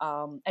of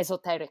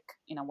esoteric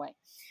in a way.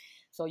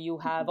 So you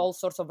have Mhm. all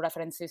sorts of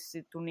references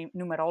to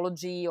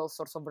numerology, all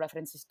sorts of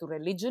references to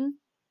religion.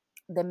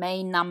 The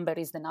main number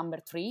is the number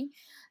three,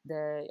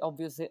 the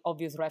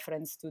obvious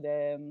reference to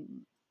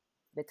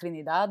the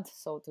Trinidad,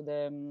 so to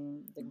the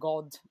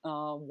god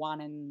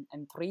one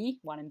and three,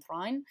 one and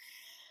trine.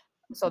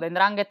 So the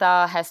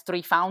Ndrangheta has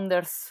three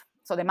founders.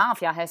 So the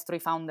mafia has three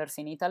founders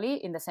in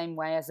Italy, in the same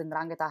way as the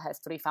Ndrangheta has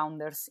three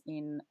founders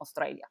in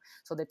Australia.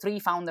 So the three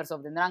founders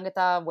of the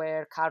Ndrangheta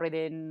were carried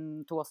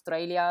in to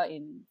Australia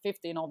in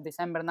 15th of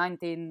December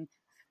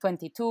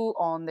 1922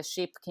 on the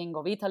ship King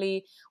of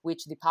Italy,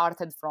 which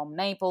departed from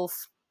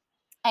Naples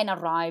and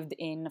arrived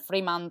in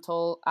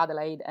Fremantle,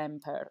 Adelaide,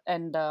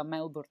 and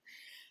Melbourne.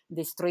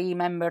 These three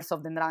members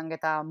of the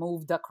Ndrangheta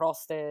moved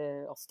across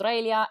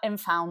Australia and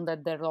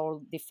founded their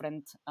all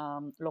different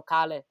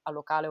locale. A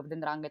locale of the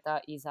Ndrangheta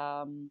is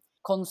a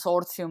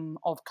consortium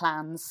of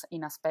clans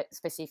in a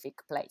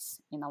specific place,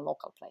 in a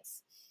local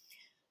place.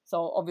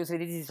 So obviously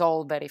this is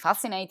all very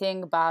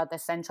fascinating, but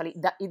essentially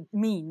that it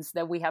means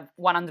that we have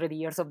 100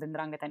 years of the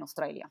Ndrangheta in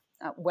Australia.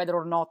 Whether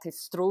or not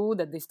it's true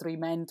that these three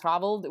men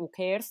traveled, who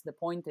cares? The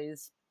point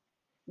is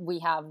we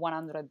have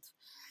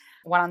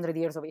 100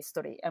 years of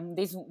history, and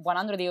this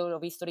 100 years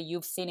of history,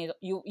 you've seen it,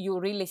 you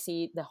really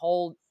see the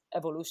whole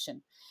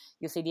evolution.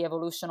 You see the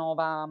evolution of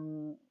a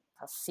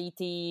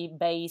city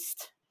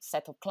based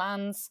set of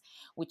clans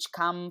which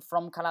come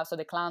from Calabria. So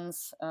the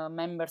clans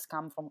members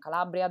come from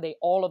Calabria. They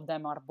all of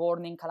them are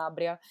born in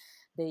Calabria.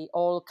 They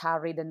all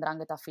carry the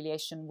Ndrangheta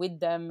affiliation with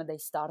them. They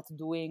start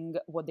doing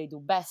what they do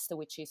best,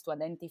 which is to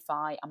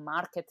identify a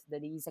market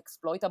that is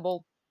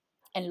exploitable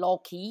and low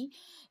key.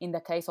 In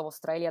the case of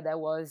Australia, there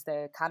was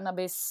the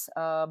cannabis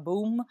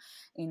boom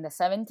in the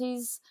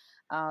 70s.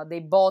 They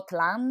bought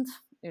land.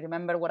 You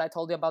remember what I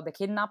told you about the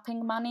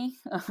kidnapping money?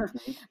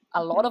 Mhm.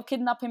 A lot Mhm. of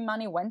kidnapping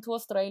money went to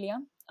Australia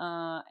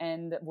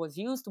and was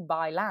used to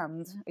buy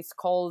land. It's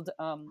called,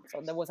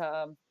 so there was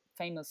a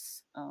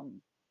famous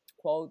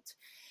quote.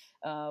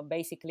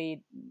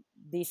 Basically,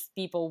 these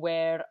people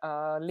were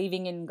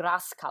living in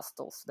grass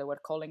castles. They were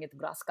calling it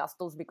grass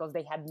castles because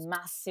they had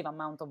massive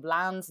amount of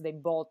lands. They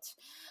bought,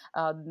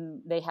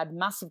 they had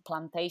massive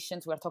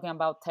plantations. We're talking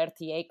about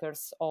 30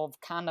 acres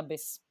of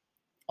cannabis,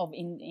 of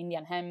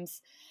Indian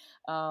hems,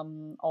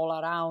 all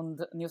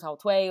around New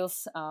South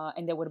Wales,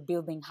 and they were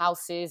building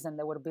houses and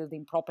they were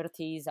building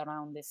properties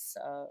around this,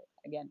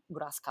 again,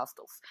 grass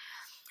castles.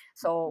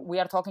 So we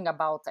are talking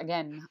about,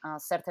 again, a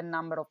certain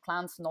number of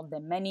clans, not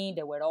that many.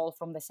 They were all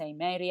from the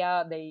same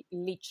area. They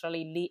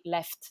literally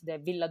left the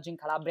village in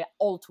Calabria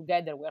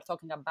altogether. We are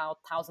talking about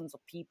thousands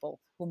of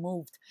people who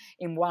moved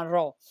in one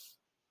row.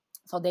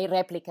 So they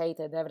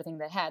replicated everything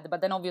they had.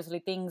 But then obviously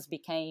things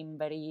became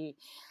very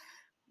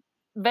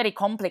very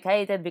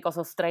complicated because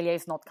Australia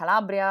is not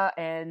Calabria,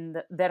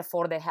 and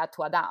therefore they had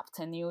to adapt.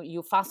 And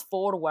you fast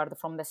forward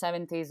from the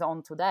 70s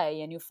on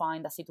today, and you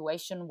find a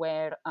situation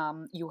where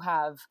you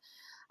have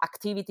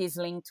activities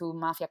linked to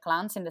mafia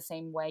clans in the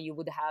same way you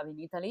would have in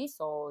Italy.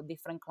 So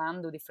different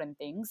clans do different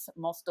things.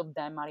 Most of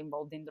them are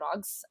involved in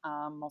drugs,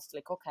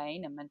 mostly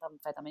cocaine and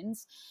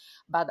methamphetamines,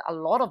 but a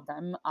lot of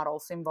them are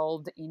also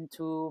involved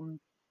into,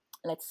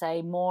 let's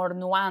say, more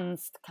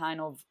nuanced kind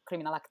of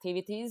criminal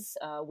activities,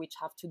 which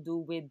have to do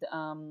with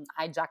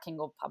hijacking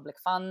of public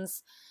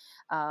funds.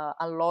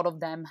 A lot of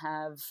them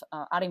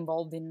are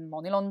involved in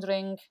money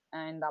laundering,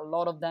 and a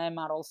lot of them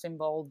are also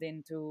involved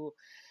into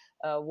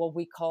what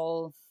we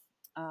call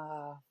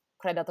uh,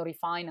 predatory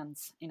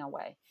finance in a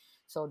way.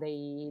 So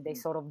they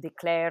sort of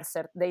declare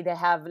they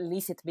have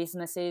illicit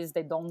businesses.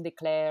 They don't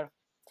declare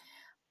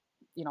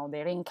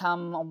their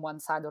income on one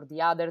side or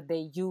the other.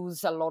 They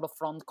use a lot of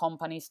front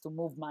companies to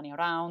move money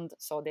around,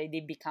 so they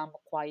did become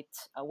quite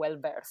well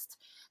versed.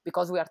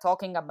 Because we are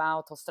talking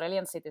about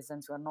Australian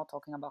citizens, we are not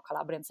talking about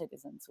Calabrian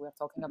citizens. We are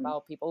talking Mhm.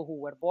 about people who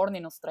were born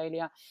in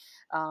Australia,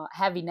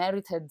 have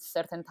inherited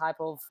certain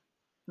type of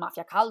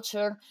mafia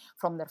culture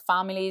from their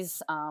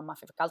families.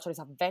 Mafia culture is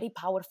a very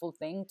powerful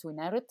thing to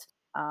inherit.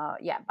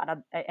 Yeah,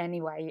 but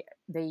anyway,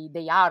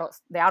 they are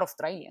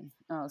Australian,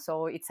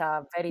 so it's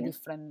a very Yeah.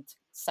 different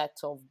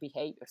set of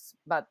behaviors.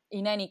 But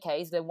in any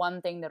case, the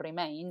one thing that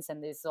remains,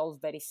 and this is all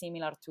very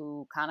similar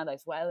to Canada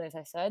as well, as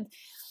I said,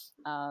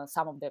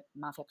 some of the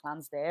mafia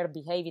clans there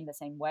behave in the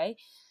same way.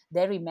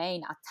 They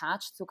remain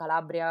attached to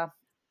Calabria,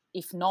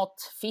 if not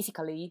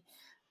physically,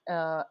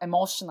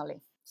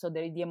 emotionally. So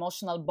the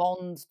emotional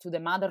bond to the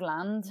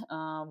motherland,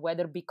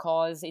 whether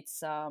because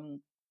it's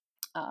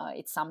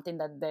It's something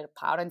that their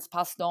parents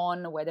passed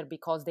on, whether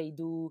because they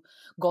do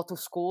go to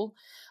school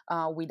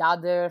with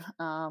other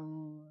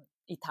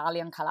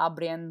Italian,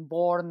 Calabrian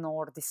born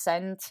or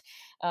descent.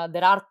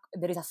 There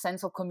is a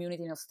sense of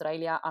community in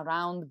Australia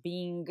around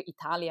being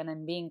Italian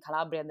and being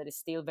Calabrian that is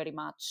still very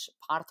much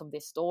part of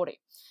the story.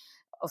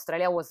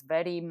 Australia was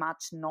very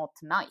much not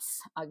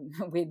nice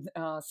with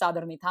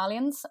Southern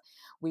Italians.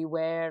 We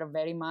were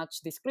very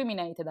much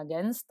discriminated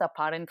against.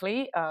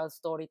 Apparently, the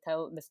story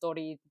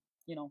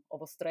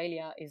of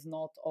Australia is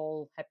not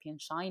all happy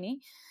and shiny.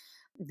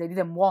 They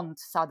didn't want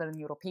Southern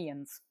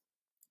Europeans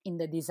in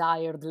the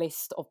desired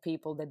list of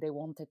people that they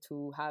wanted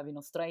to have in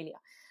Australia.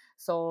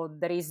 So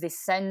there is this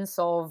sense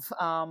of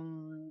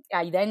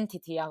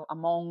identity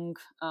among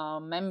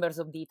members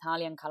of the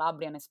Italian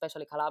Calabrian,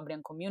 especially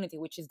Calabrian community,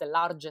 which is the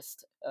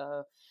largest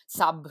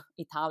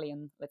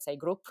sub-Italian, let's say,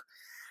 group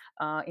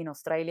in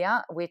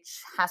Australia,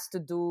 which has to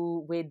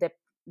do with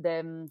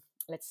the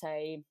let's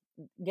say,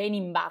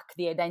 gaining back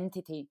the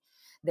identity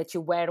that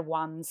you were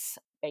once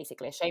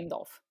basically ashamed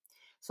of.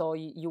 So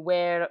you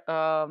were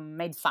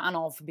made fun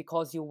of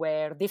because you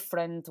were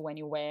different when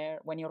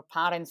your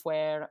parents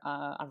were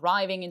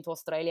arriving into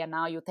Australia.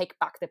 Now you take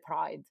back the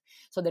pride.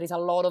 So there is a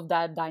lot of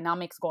that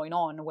dynamics going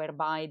on,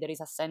 whereby there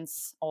is a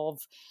sense of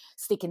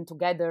sticking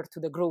together to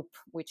the group,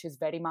 which is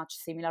very much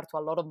similar to a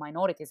lot of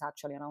minorities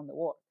actually around the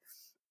world.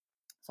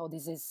 So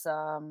this is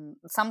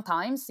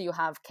sometimes you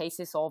have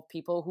cases of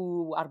people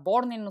who are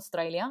born in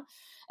Australia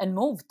and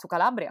move to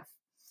Calabria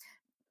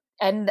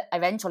and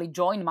eventually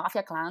join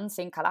mafia clans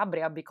in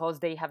Calabria because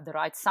they have the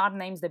right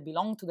surnames, they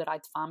belong to the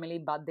right family,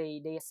 but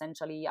they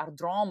essentially are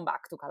drawn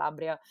back to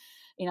Calabria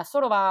in a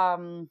sort of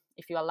a,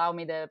 if you allow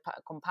me the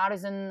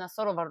comparison, a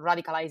sort of a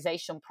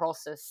radicalization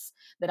process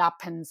that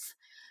happens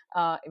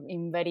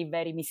in very,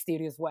 very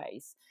mysterious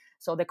ways.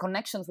 So the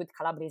connections with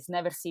Calabria is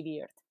never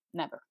severed,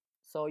 never.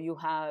 So you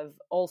have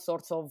all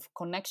sorts of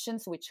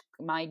connections which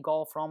might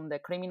go from the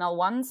criminal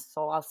ones.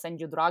 So I'll send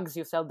you drugs,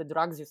 you sell the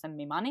drugs, you send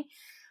me money,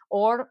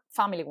 or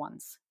family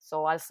ones.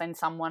 So I'll send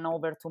someone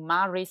over to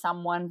marry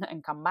someone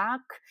and come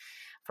back.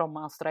 From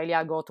Australia,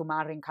 I go to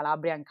marry in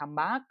Calabria and come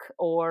back.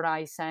 Or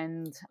I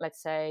send,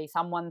 let's say,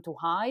 someone to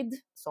hide.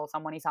 So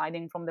someone is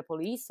hiding from the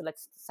police.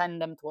 Let's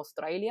send them to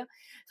Australia.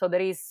 So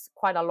there is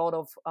quite a lot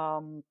of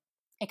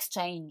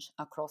exchange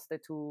across the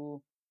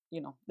two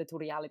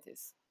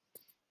realities.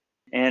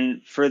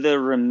 And for the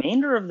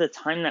remainder of the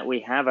time that we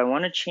have, I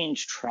want to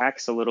change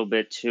tracks a little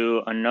bit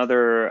to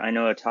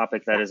a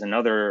topic that is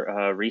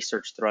another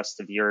research thrust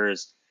of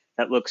yours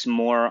that looks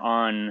more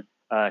on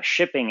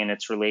shipping and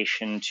its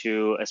relation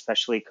to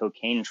especially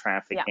cocaine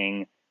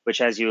trafficking, which,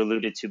 as you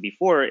alluded to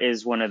before,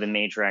 is one of the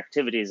major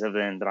activities of the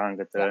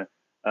ndrangheta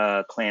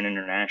clan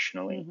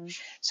internationally. Mm-hmm.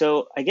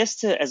 So I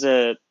guess as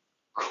a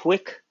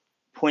quick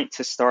point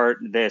to start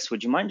this,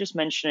 would you mind just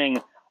mentioning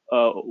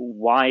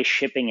why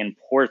shipping and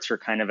ports are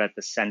kind of at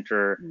the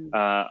center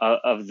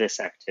of this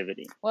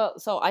activity? Well,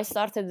 so I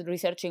started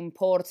researching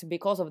ports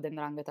because of the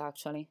ndrangheta,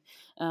 actually,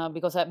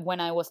 because when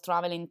I was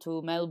traveling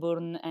to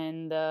Melbourne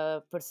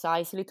and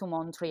precisely to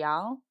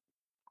Montreal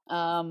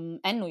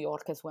and New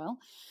York as well,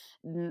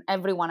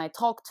 everyone I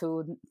talked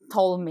to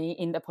told me,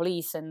 in the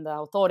police and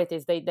the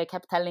authorities, they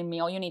kept telling me,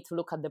 oh, you need to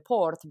look at the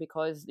port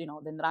because, the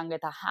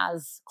ndrangheta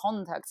has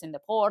contacts in the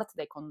port,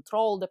 they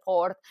control the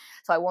port.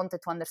 So I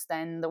wanted to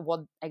understand what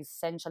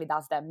essentially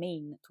does that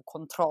mean, to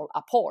control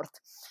a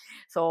port.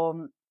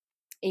 So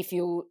if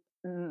you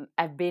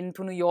have been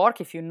to New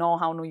York, if you know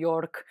how New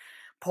York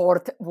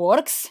port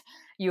works,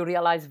 you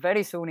realize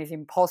very soon it's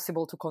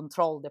impossible to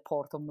control the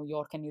port of New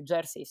York and New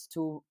Jersey. It's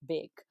too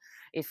big.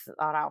 It's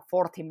around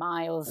 40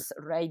 miles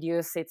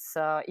radius. It's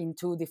in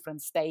 2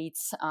 different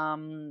states.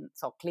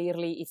 So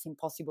clearly it's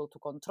impossible to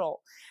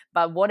control.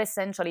 But what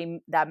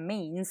essentially that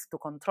means to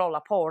control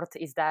a port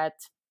is that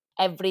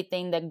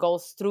everything that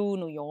goes through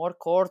New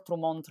York or through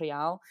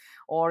Montreal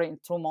or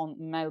through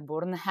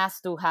Melbourne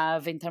has to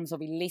have, in terms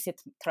of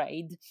illicit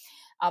trade,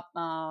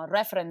 a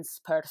reference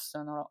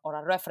person or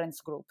a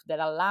reference group that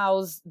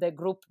allows the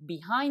group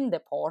behind the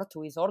port,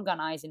 who is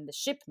organizing the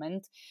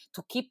shipment,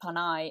 to keep an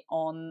eye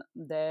on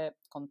the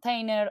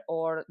container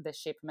or the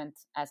shipment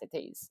as it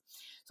is.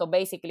 So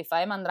basically, if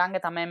I'm a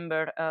ndrangheta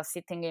member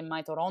sitting in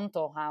my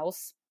Toronto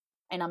house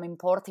and I'm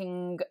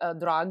importing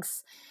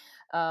drugs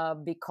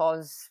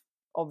because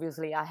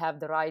obviously I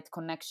have the right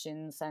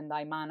connections and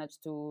I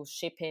managed to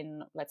ship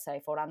in, let's say,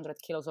 400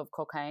 kilos of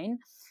cocaine,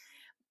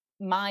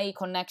 my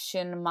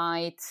connection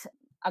might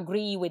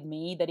agree with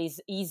me that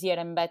it's easier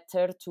and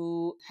better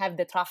to have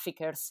the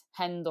traffickers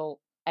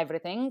handle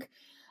everything.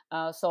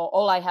 So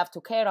all I have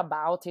to care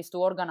about is to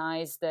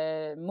organize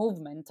the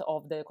movement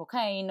of the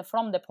cocaine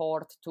from the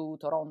port to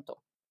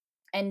Toronto.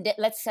 And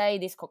let's say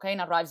this cocaine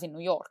arrives in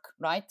New York,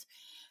 right?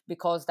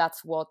 Because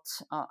that's what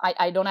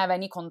I don't have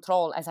any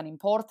control as an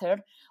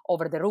importer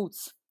over the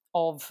routes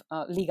of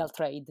legal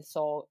trade.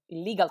 So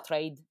illegal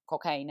trade,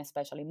 cocaine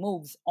especially,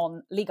 moves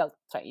on legal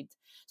trade.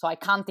 So I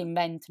can't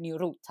invent new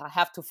routes. I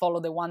have to follow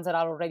the ones that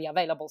are already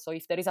available. So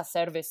if there is a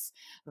service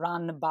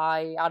run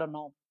by, I don't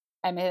know,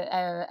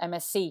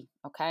 MSC,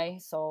 okay?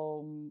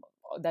 So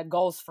that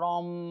goes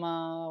from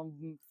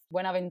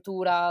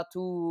Buenaventura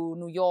to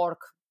New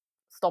York,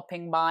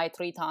 stopping by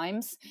 3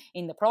 times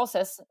in the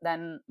process,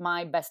 then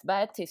my best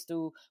bet is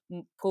to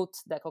put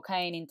the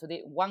cocaine into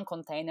the one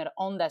container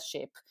on that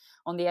ship,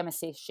 on the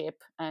MSC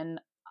ship,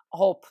 and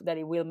hope that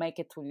it will make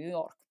it to New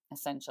York,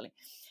 essentially.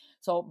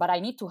 So, but I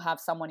need to have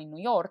someone in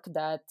New York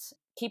that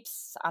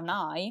keeps an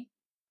eye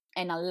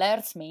and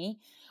alerts me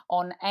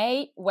on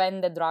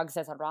when the drugs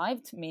has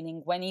arrived,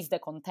 meaning when is the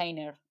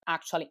container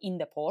actually in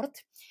the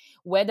port,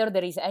 whether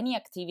there is any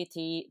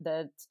activity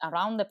that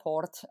around the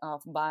port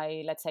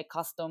by, let's say,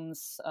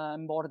 customs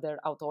and border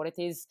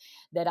authorities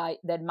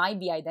that might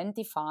be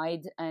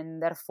identified,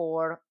 and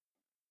therefore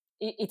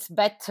it's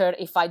better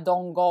if I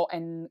don't go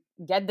and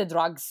get the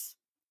drugs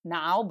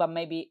now, but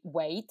maybe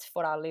wait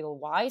for a little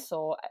while.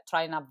 So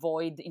try and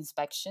avoid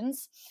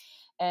inspections.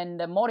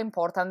 And more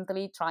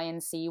importantly, try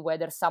and see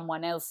whether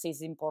someone else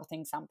is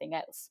importing something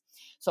else.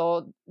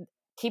 So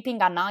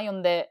keeping an eye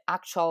on the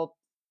actual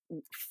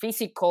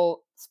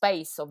physical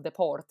space of the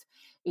port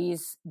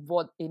is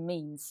what it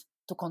means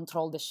to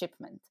control the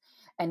shipment.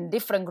 And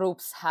different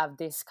groups have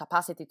this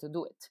capacity to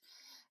do it.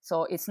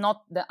 So it's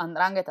not the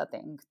ndrangheta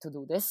thing to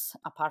do this,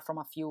 apart from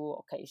a few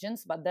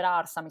occasions, but there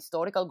are some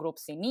historical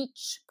groups in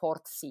each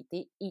port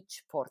city.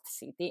 Each port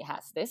city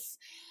has this,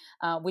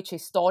 which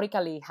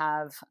historically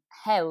have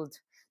held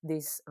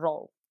this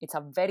role. It's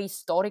a very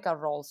historical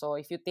role. So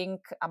if you think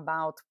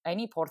about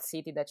any port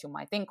city that you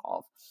might think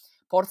of,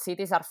 port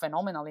cities are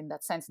phenomenal in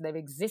that sense. They've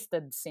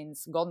existed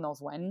since God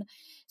knows when.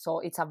 So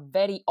it's a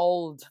very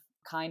old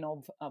kind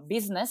of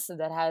business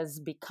that has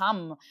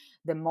become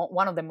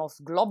one of the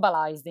most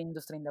globalized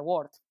industry in the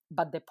world.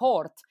 But the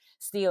port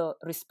still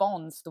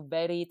responds to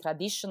very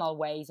traditional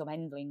ways of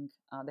handling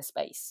the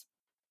space.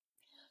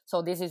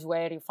 So this is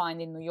where you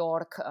find in New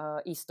York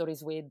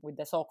histories with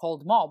the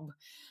so-called mob,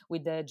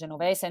 with the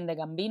Genovese and the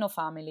Gambino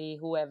family,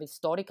 who have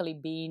historically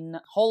been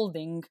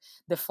holding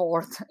the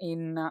fort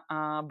in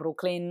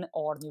Brooklyn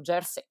or New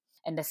Jersey.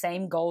 And the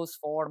same goes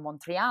for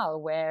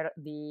Montreal, where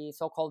the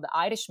so-called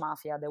Irish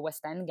mafia, the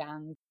West End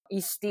gang,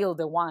 is still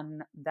the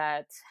one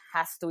that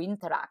has to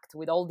interact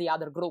with all the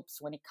other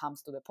groups when it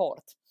comes to the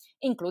port,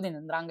 including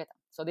ndrangheta.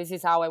 So this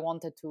is how I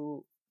wanted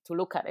to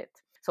look at it.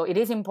 So it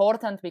is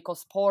important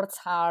because ports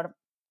are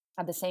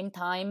at the same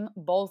time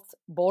both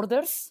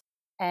borders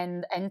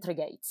and entry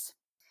gates.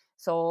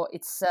 So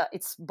it's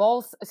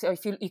both. So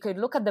if you could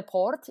look at the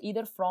port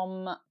either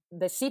from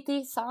the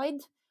city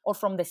side or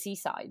from the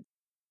seaside.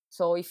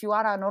 So if you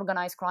are an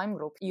organized crime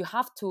group, you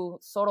have to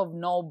sort of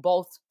know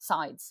both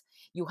sides.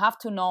 You have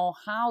to know,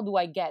 how do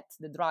I get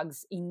the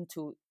drugs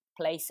into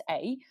place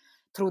A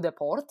through the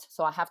port?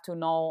 So I have to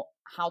know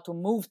how to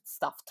move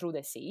stuff through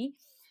the sea.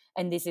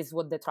 And this is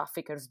what the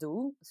traffickers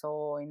do.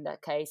 So in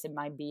that case, it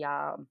might be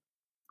a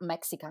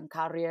Mexican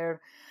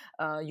carrier.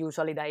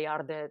 Usually they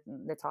are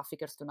the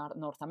traffickers to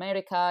North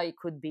America. It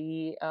could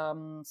be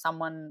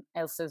someone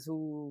else's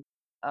who,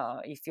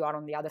 if you are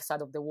on the other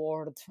side of the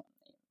world,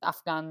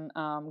 Afghan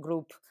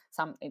group.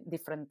 Some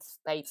different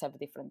states have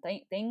different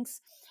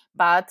things.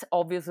 But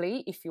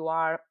obviously, if you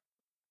are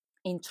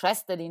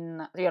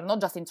you're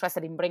not just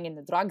interested in bringing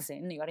the drugs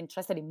in, you are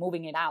interested in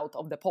moving it out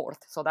of the port.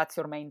 So that's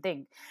your main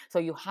thing. So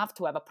you have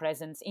to have a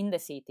presence in the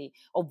city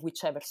of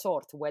whichever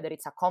sort, whether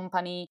it's a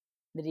company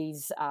that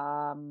is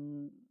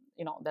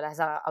that has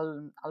a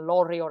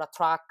lorry or a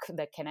truck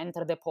that can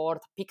enter the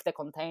port, pick the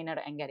container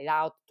and get it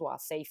out to a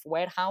safe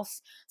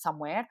warehouse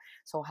somewhere.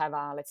 So have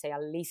let's say a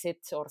licit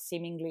or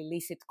seemingly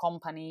licit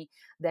company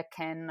that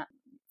can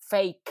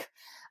fake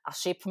a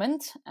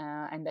shipment,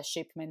 and the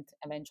shipment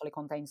eventually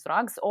contains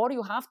drugs. Or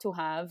you have to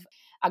have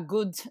a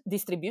good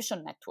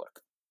distribution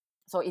network.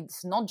 So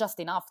it's not just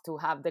enough to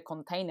have the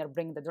container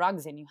bring the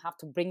drugs in, you have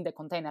to bring the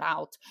container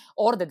out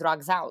or the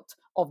drugs out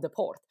of the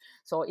port.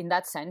 So in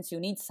that sense, you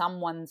need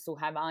someone to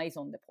have eyes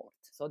on the port.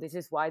 So this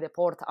is why the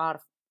port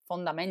are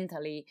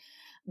fundamentally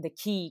the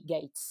key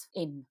gates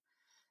in.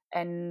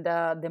 And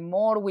the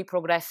more we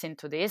progress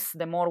into this,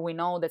 the more we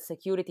know that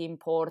security in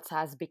ports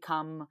has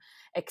become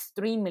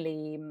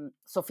extremely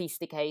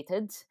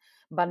sophisticated,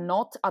 but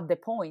not at the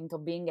point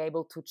of being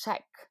able to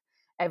check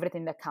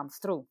everything that comes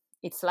through.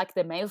 It's like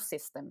the mail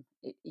system.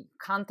 You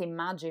can't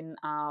imagine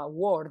a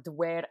world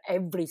where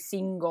every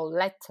single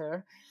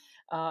letter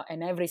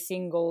and every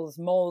single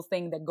small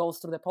thing that goes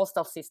through the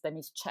postal system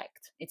is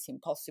checked. It's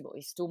impossible.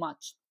 It's too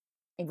much.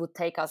 It would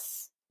take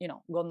us,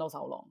 God knows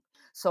how long.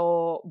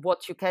 So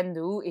what you can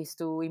do is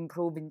to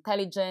improve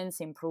intelligence,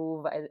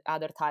 improve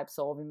other types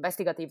of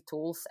investigative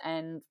tools,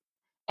 and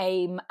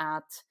aim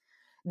at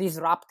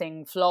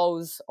disrupting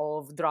flows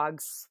of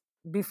drugs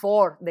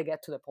before they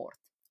get to the port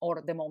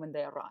or the moment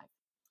they arrive.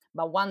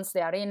 But once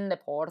they are in the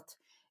port,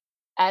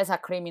 as a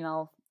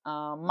criminal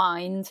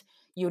mind,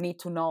 you need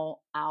to know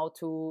how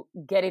to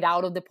get it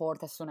out of the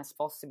port as soon as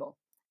possible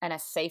and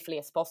as safely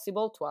as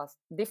possible to a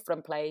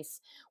different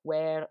place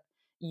where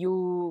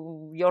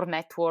your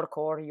network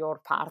or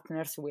your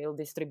partners will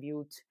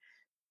distribute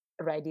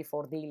ready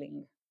for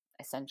dealing,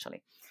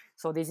 essentially.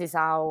 So this is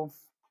how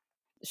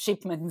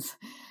shipments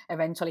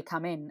eventually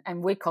come in.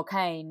 And with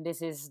cocaine,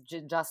 this is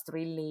just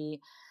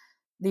really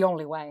the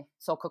only way.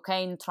 So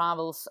cocaine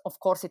travels, of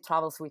course, it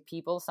travels with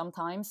people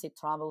sometimes, it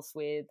travels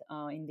with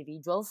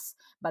individuals,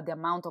 but the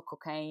amount of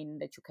cocaine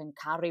that you can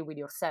carry with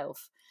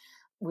yourself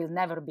will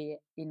never be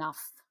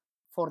enough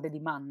for the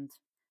demand.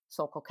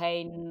 So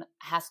cocaine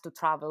has to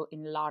travel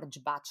in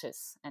large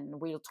batches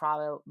and will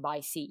travel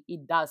by sea.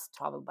 It does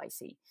travel by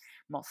sea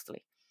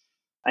mostly.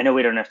 I know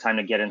we don't have time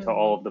to get into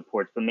all Mm-hmm. of the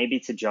ports, but maybe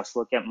to just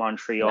look at Yeah,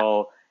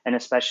 Montreal. And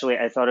especially,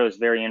 I thought it was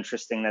very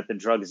interesting that the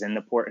drugs in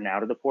the port and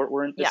out of the port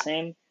weren't the yeah.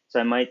 same. So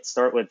I might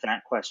start with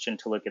that question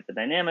to look at the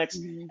dynamics.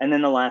 Mm-hmm. And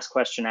then the last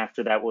question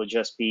after that will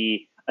just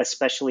be,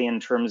 especially in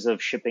terms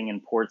of shipping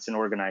in ports and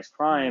organized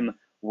Mm-hmm. crime,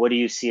 what do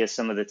you see as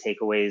some of the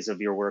takeaways of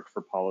your work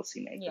for Yeah.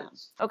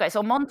 policymakers? Okay.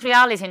 So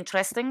Montreal is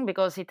interesting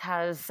because it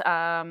has.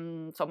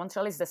 So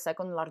Montreal is the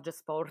second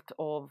largest port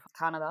of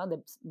Canada,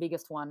 the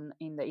biggest one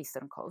in the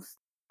eastern coast.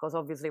 Because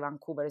obviously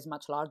Vancouver is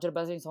much larger,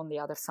 but it's on the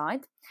other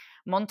side.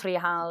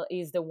 Montreal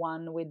is the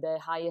one with the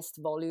highest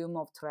volume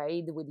of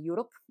trade with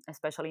Europe,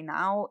 especially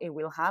now. It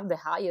will have the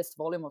highest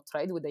volume of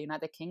trade with the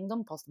United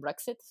Kingdom post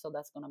Brexit, so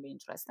that's going to be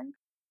interesting.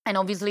 And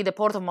obviously, the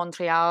Port of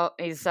Montreal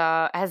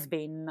has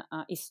been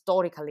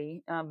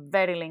historically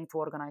very linked to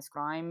organized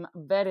crime,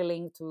 very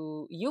linked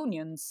to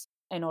unions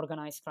and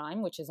organized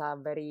crime, which is a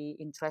very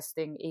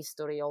interesting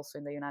history also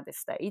in the United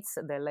States.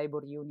 The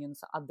labor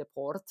unions at the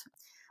port,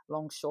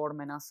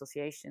 longshoremen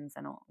associations,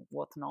 and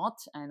whatnot,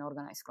 and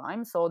organized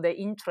crime. So the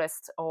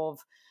interest of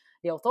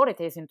the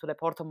authorities into the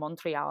Port of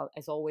Montreal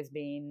has always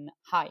been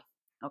high.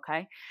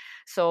 Okay,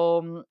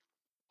 so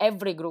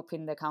every group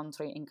in the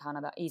country in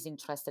Canada is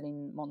interested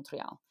in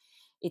Montreal.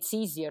 It's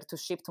easier to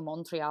ship to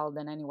Montreal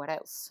than anywhere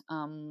else.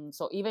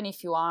 So even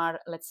if you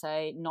are, let's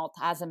say, not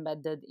as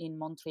embedded in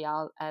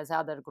Montreal as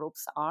other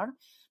groups are,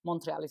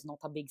 Montreal is not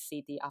a big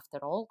city after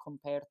all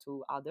compared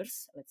to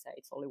others. Let's say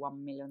it's only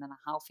 1.5 million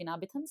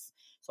inhabitants,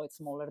 so it's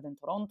smaller than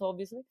Toronto,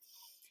 obviously.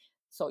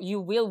 So you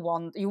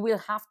will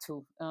have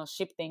to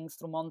ship things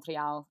through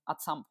Montreal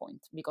at some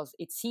point because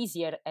it's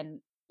easier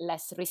and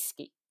less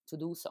risky to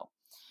do so.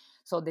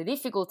 So the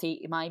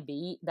difficulty might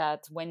be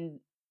that when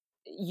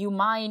you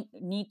might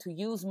need to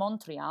use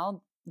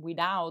Montreal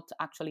without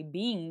actually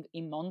being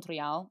in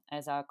Montreal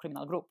as a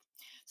criminal group.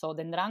 So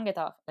the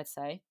ndrangheta, let's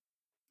say,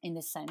 in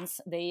this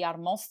sense, they are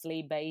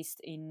mostly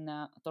based in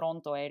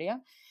Toronto area,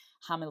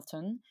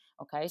 Hamilton.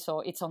 Okay, so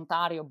it's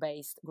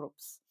Ontario-based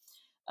groups.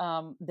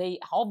 They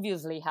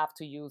obviously have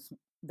to use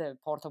the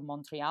Port of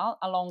Montreal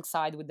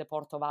alongside with the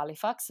Port of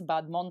Halifax,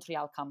 but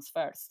Montreal comes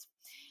first.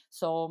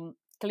 So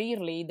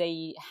clearly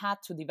they had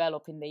to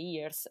develop in the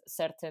years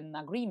certain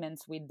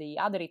agreements with the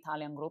other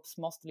Italian groups,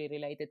 mostly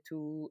related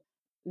to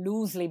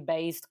loosely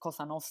based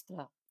Cosa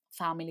Nostra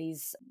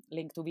families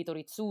linked to Vito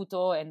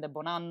Rizzuto and the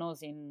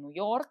Bonannos in New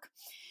York,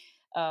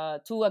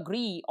 to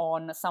agree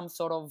on some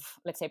sort of,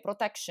 let's say,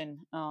 protection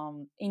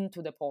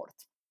into the port.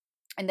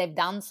 And they've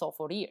done so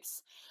for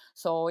years.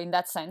 So in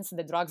that sense,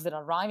 the drugs that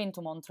arrive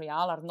into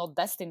Montreal are not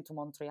destined to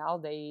Montreal.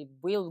 They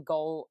will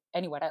go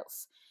anywhere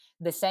else.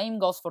 The same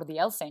goes for the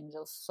Hells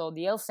Angels. So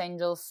the Hells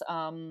Angels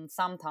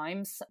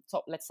sometimes,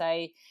 so let's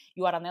say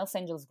you are an Hells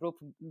Angels group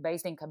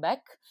based in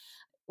Quebec,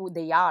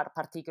 they are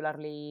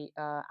particularly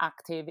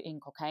active in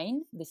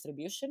cocaine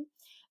distribution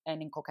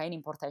and in cocaine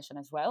importation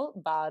as well.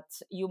 But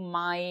you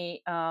might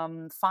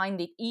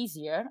find it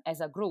easier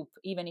as a group,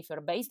 even if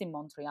you're based in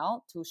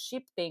Montreal, to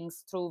ship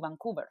things through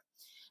Vancouver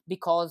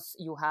because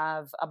you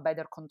have a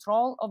better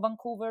control of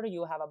Vancouver,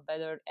 you have a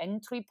better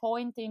entry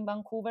point in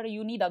Vancouver.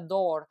 You need a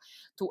door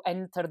to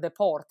enter the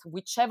port.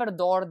 Whichever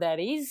door there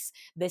is,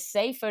 the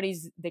safer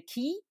is the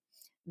key,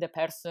 the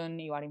person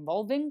you are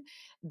involving,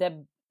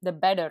 the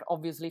better,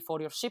 obviously, for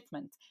your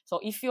shipment. So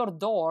if your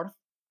door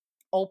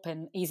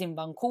open is in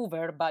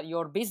Vancouver, but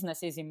your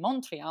business is in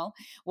Montreal,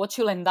 what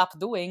you'll end up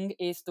doing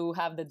is to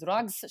have the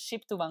drugs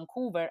shipped to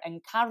Vancouver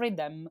and carry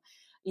them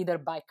either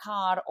by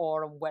car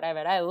or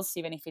wherever else,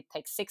 even if it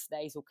takes 6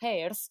 days, who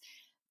cares,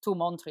 to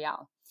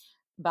Montreal.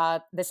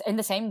 But this, and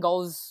the same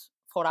goes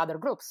for other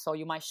groups. So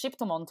you might ship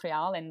to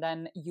Montreal and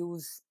then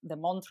use the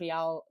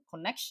Montreal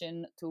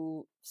connection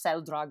to sell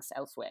drugs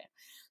elsewhere.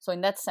 So in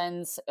that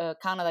sense,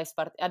 Canada is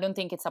part. I don't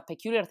think it's a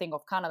peculiar thing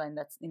of Canada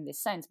in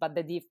this sense, but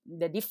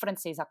the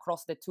differences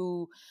across the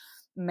two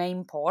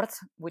main ports,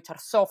 which are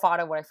so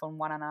far away from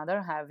one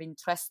another, have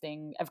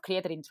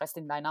created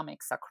interesting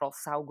dynamics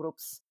across how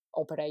groups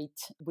operate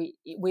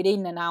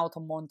within and out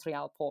of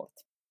Montreal port.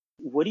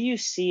 What do you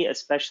see,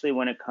 especially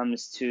when it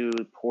comes to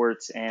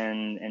ports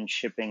and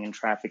shipping and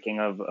trafficking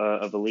of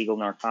illegal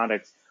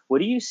narcotics? What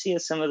do you see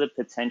as some of the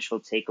potential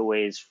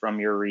takeaways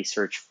from your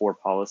research for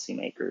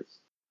policymakers?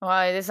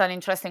 Well, it is an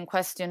interesting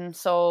question.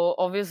 So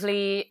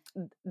obviously,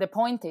 the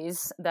point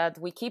is that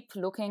we keep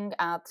looking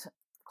at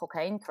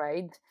cocaine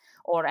trade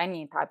or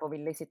any type of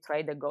illicit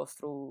trade that goes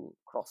through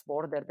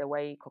cross-border the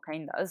way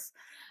cocaine does,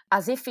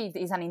 as if it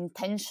is an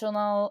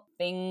intentional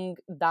thing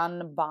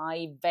done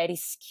by very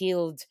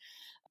skilled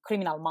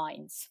criminal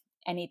minds,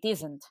 and it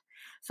isn't.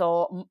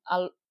 So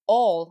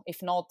all,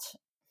 if not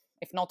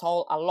if not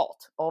all, a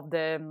lot of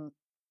the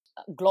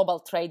global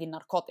trade in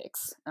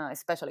narcotics,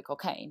 especially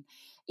cocaine,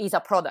 is a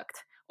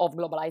product of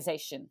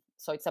globalization.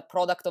 So it's a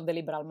product of the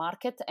liberal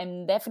market,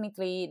 and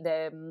definitely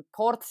the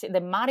ports,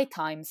 the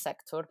maritime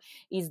sector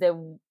is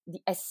the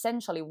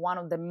essentially one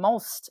of the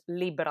most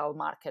liberal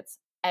markets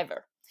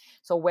ever.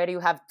 So where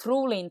you have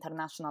truly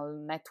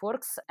international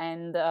networks,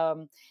 and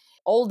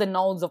all the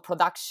nodes of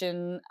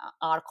production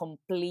are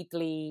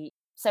completely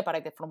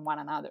separated from one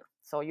another.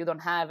 So you don't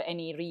have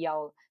any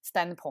real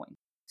standpoint.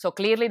 So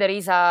clearly there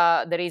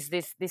is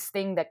this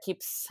thing that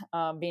keeps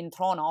being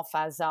thrown off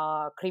as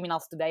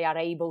criminals today are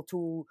able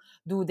to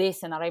do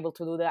this and are able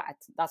to do that.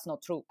 That's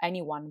not true.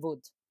 Anyone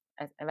would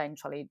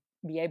eventually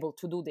be able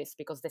to do this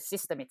because the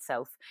system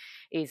itself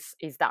is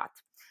that.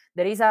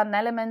 There is an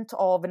element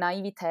of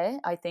naivete,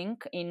 I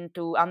think,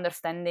 into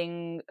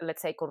understanding,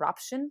 let's say,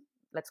 corruption.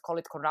 Let's call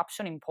it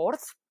corruption in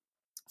ports.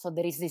 So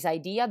there is this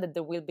idea that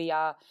there will be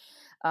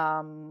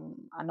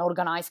an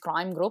organized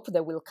crime group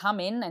that will come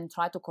in and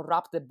try to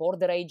corrupt the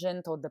border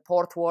agent or the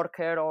port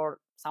worker or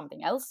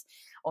something else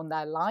on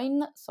that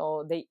line.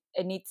 So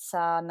and it's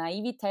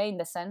naivete in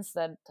the sense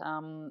that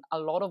a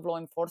lot of law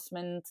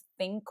enforcement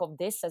think of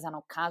this as an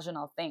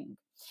occasional thing.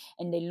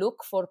 And they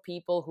look for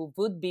people who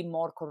would be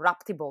more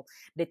corruptible.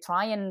 They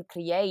try and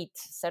create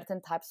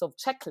certain types of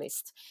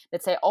checklists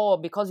that say, oh,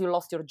 because you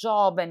lost your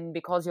job and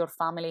because your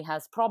family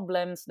has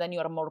problems, then you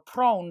are more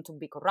prone to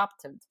be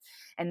corrupted.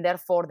 And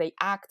therefore they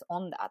act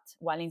on that.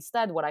 While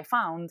instead what I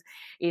found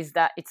is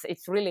that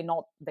it's really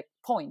not the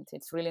point.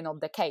 It's really not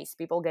the case.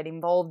 People get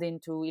involved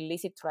into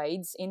illicit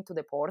trades into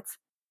the ports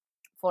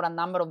for a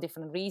number of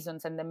different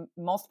reasons. And the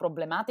most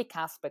problematic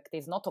aspect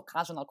is not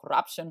occasional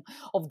corruption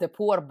of the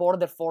poor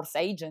border force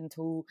agent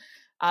who,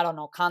 I don't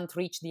know, can't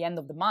reach the end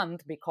of the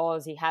month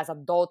because he has a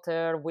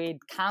daughter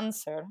with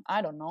cancer.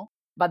 I don't know.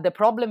 But the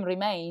problem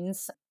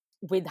remains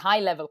with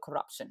high-level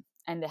corruption.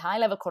 And the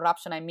high-level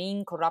corruption, I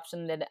mean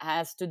corruption that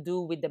has to do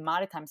with the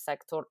maritime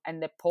sector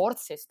and the port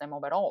system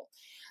overall.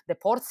 The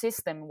port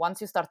system,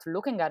 once you start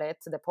looking at it,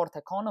 the port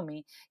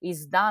economy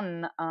is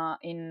done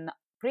in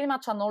pretty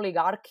much an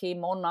oligarchy,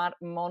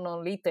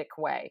 monolithic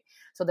way.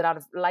 So there are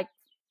like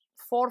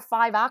 4 or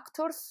 5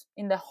 actors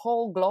in the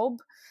whole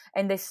globe,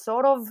 and they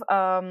sort of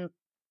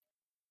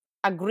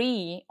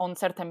agree on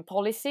certain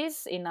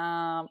policies in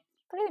a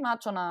pretty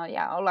much on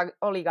a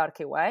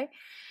oligarchy way.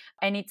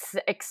 And it's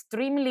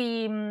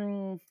extremely,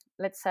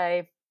 let's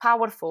say,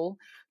 powerful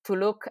to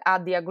look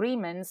at the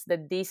agreements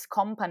that these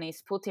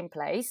companies put in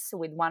place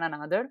with one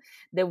another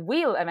that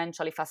will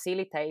eventually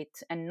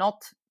facilitate and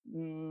not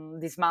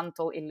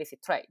dismantle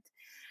illicit trade.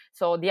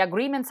 So the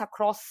agreements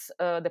across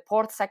the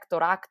port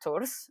sector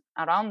actors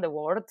around the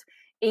world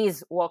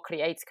is what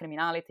creates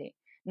criminality,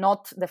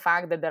 not the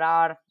fact that there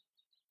are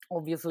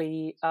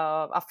obviously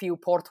a few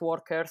port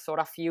workers or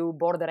a few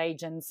border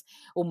agents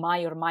who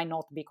might or might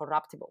not be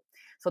corruptible.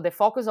 So the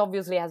focus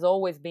obviously has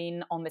always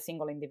been on the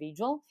single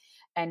individual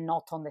and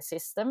not on the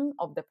system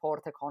of the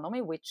port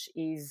economy, which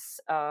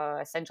is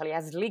essentially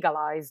has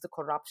legalized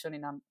corruption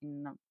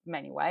in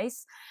many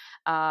ways.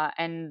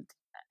 And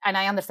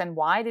I understand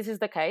why this is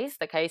the case.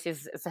 The case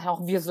is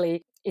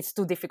obviously it's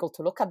too difficult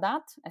to look at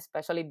that,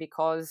 especially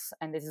because,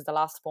 and this is the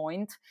last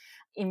point,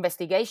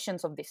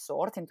 investigations of this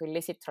sort into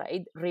illicit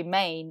trade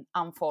remain,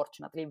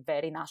 unfortunately,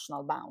 very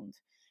national bound.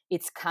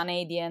 It's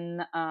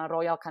Canadian,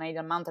 Royal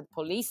Canadian Mounted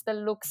Police that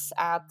looks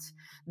at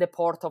the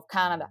port of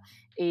Canada,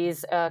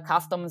 is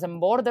Customs and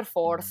Border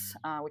Force,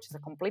 which is a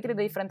completely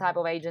different type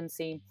of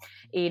agency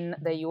in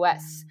the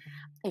US,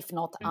 if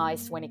not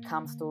ICE when it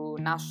comes to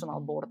national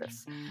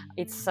borders.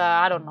 It's,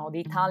 I don't know,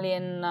 the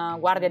Italian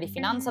Guardia di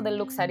Finanza that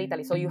looks at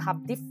Italy. So you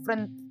have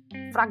different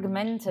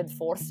fragmented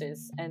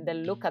forces and they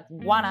look at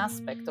one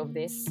aspect of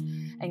this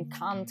and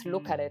can't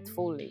look at it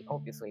fully,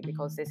 obviously,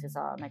 because this is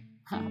a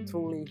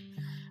truly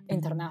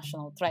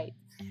international trade.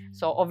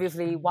 So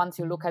obviously, once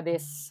you look at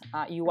this,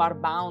 you are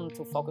bound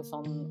to focus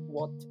on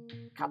what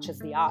catches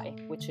the eye,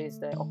 which is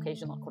the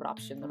occasional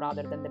corruption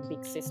rather than the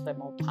big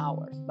system of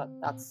power. But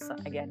that's,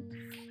 again,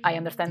 I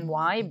understand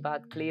why,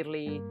 but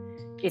clearly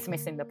it's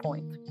missing the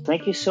point.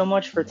 Thank you so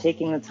much for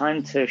taking the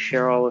time to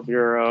share all of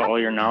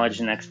your knowledge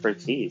and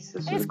expertise.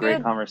 This was a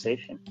great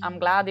conversation. I'm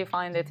glad you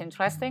find it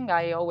interesting.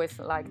 I always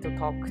like to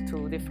talk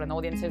to different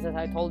audiences, as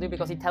I told you,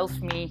 because it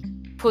helps me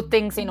put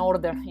things in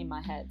order in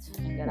my head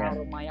and get out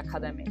of my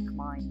academic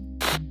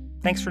mind.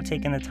 Thanks for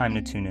taking the time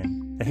to tune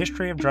in. The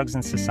History of Drugs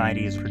and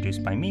Society is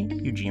produced by me,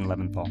 Eugene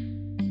Leventhal.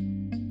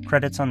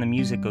 Credits on the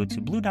music go to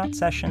Blue Dot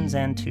Sessions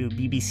and to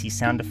BBC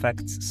Sound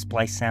Effects,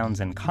 Splice Sounds,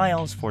 and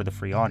Kyles for the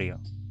free audio.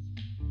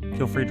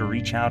 Feel free to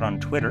reach out on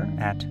Twitter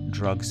at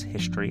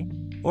drugshistory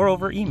or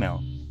over email,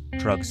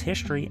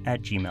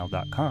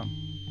 drugshistory@gmail.com.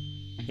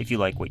 If you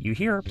like what you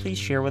hear, please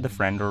share with a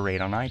friend or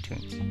rate on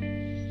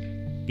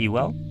iTunes. Be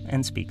well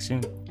and speak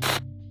soon.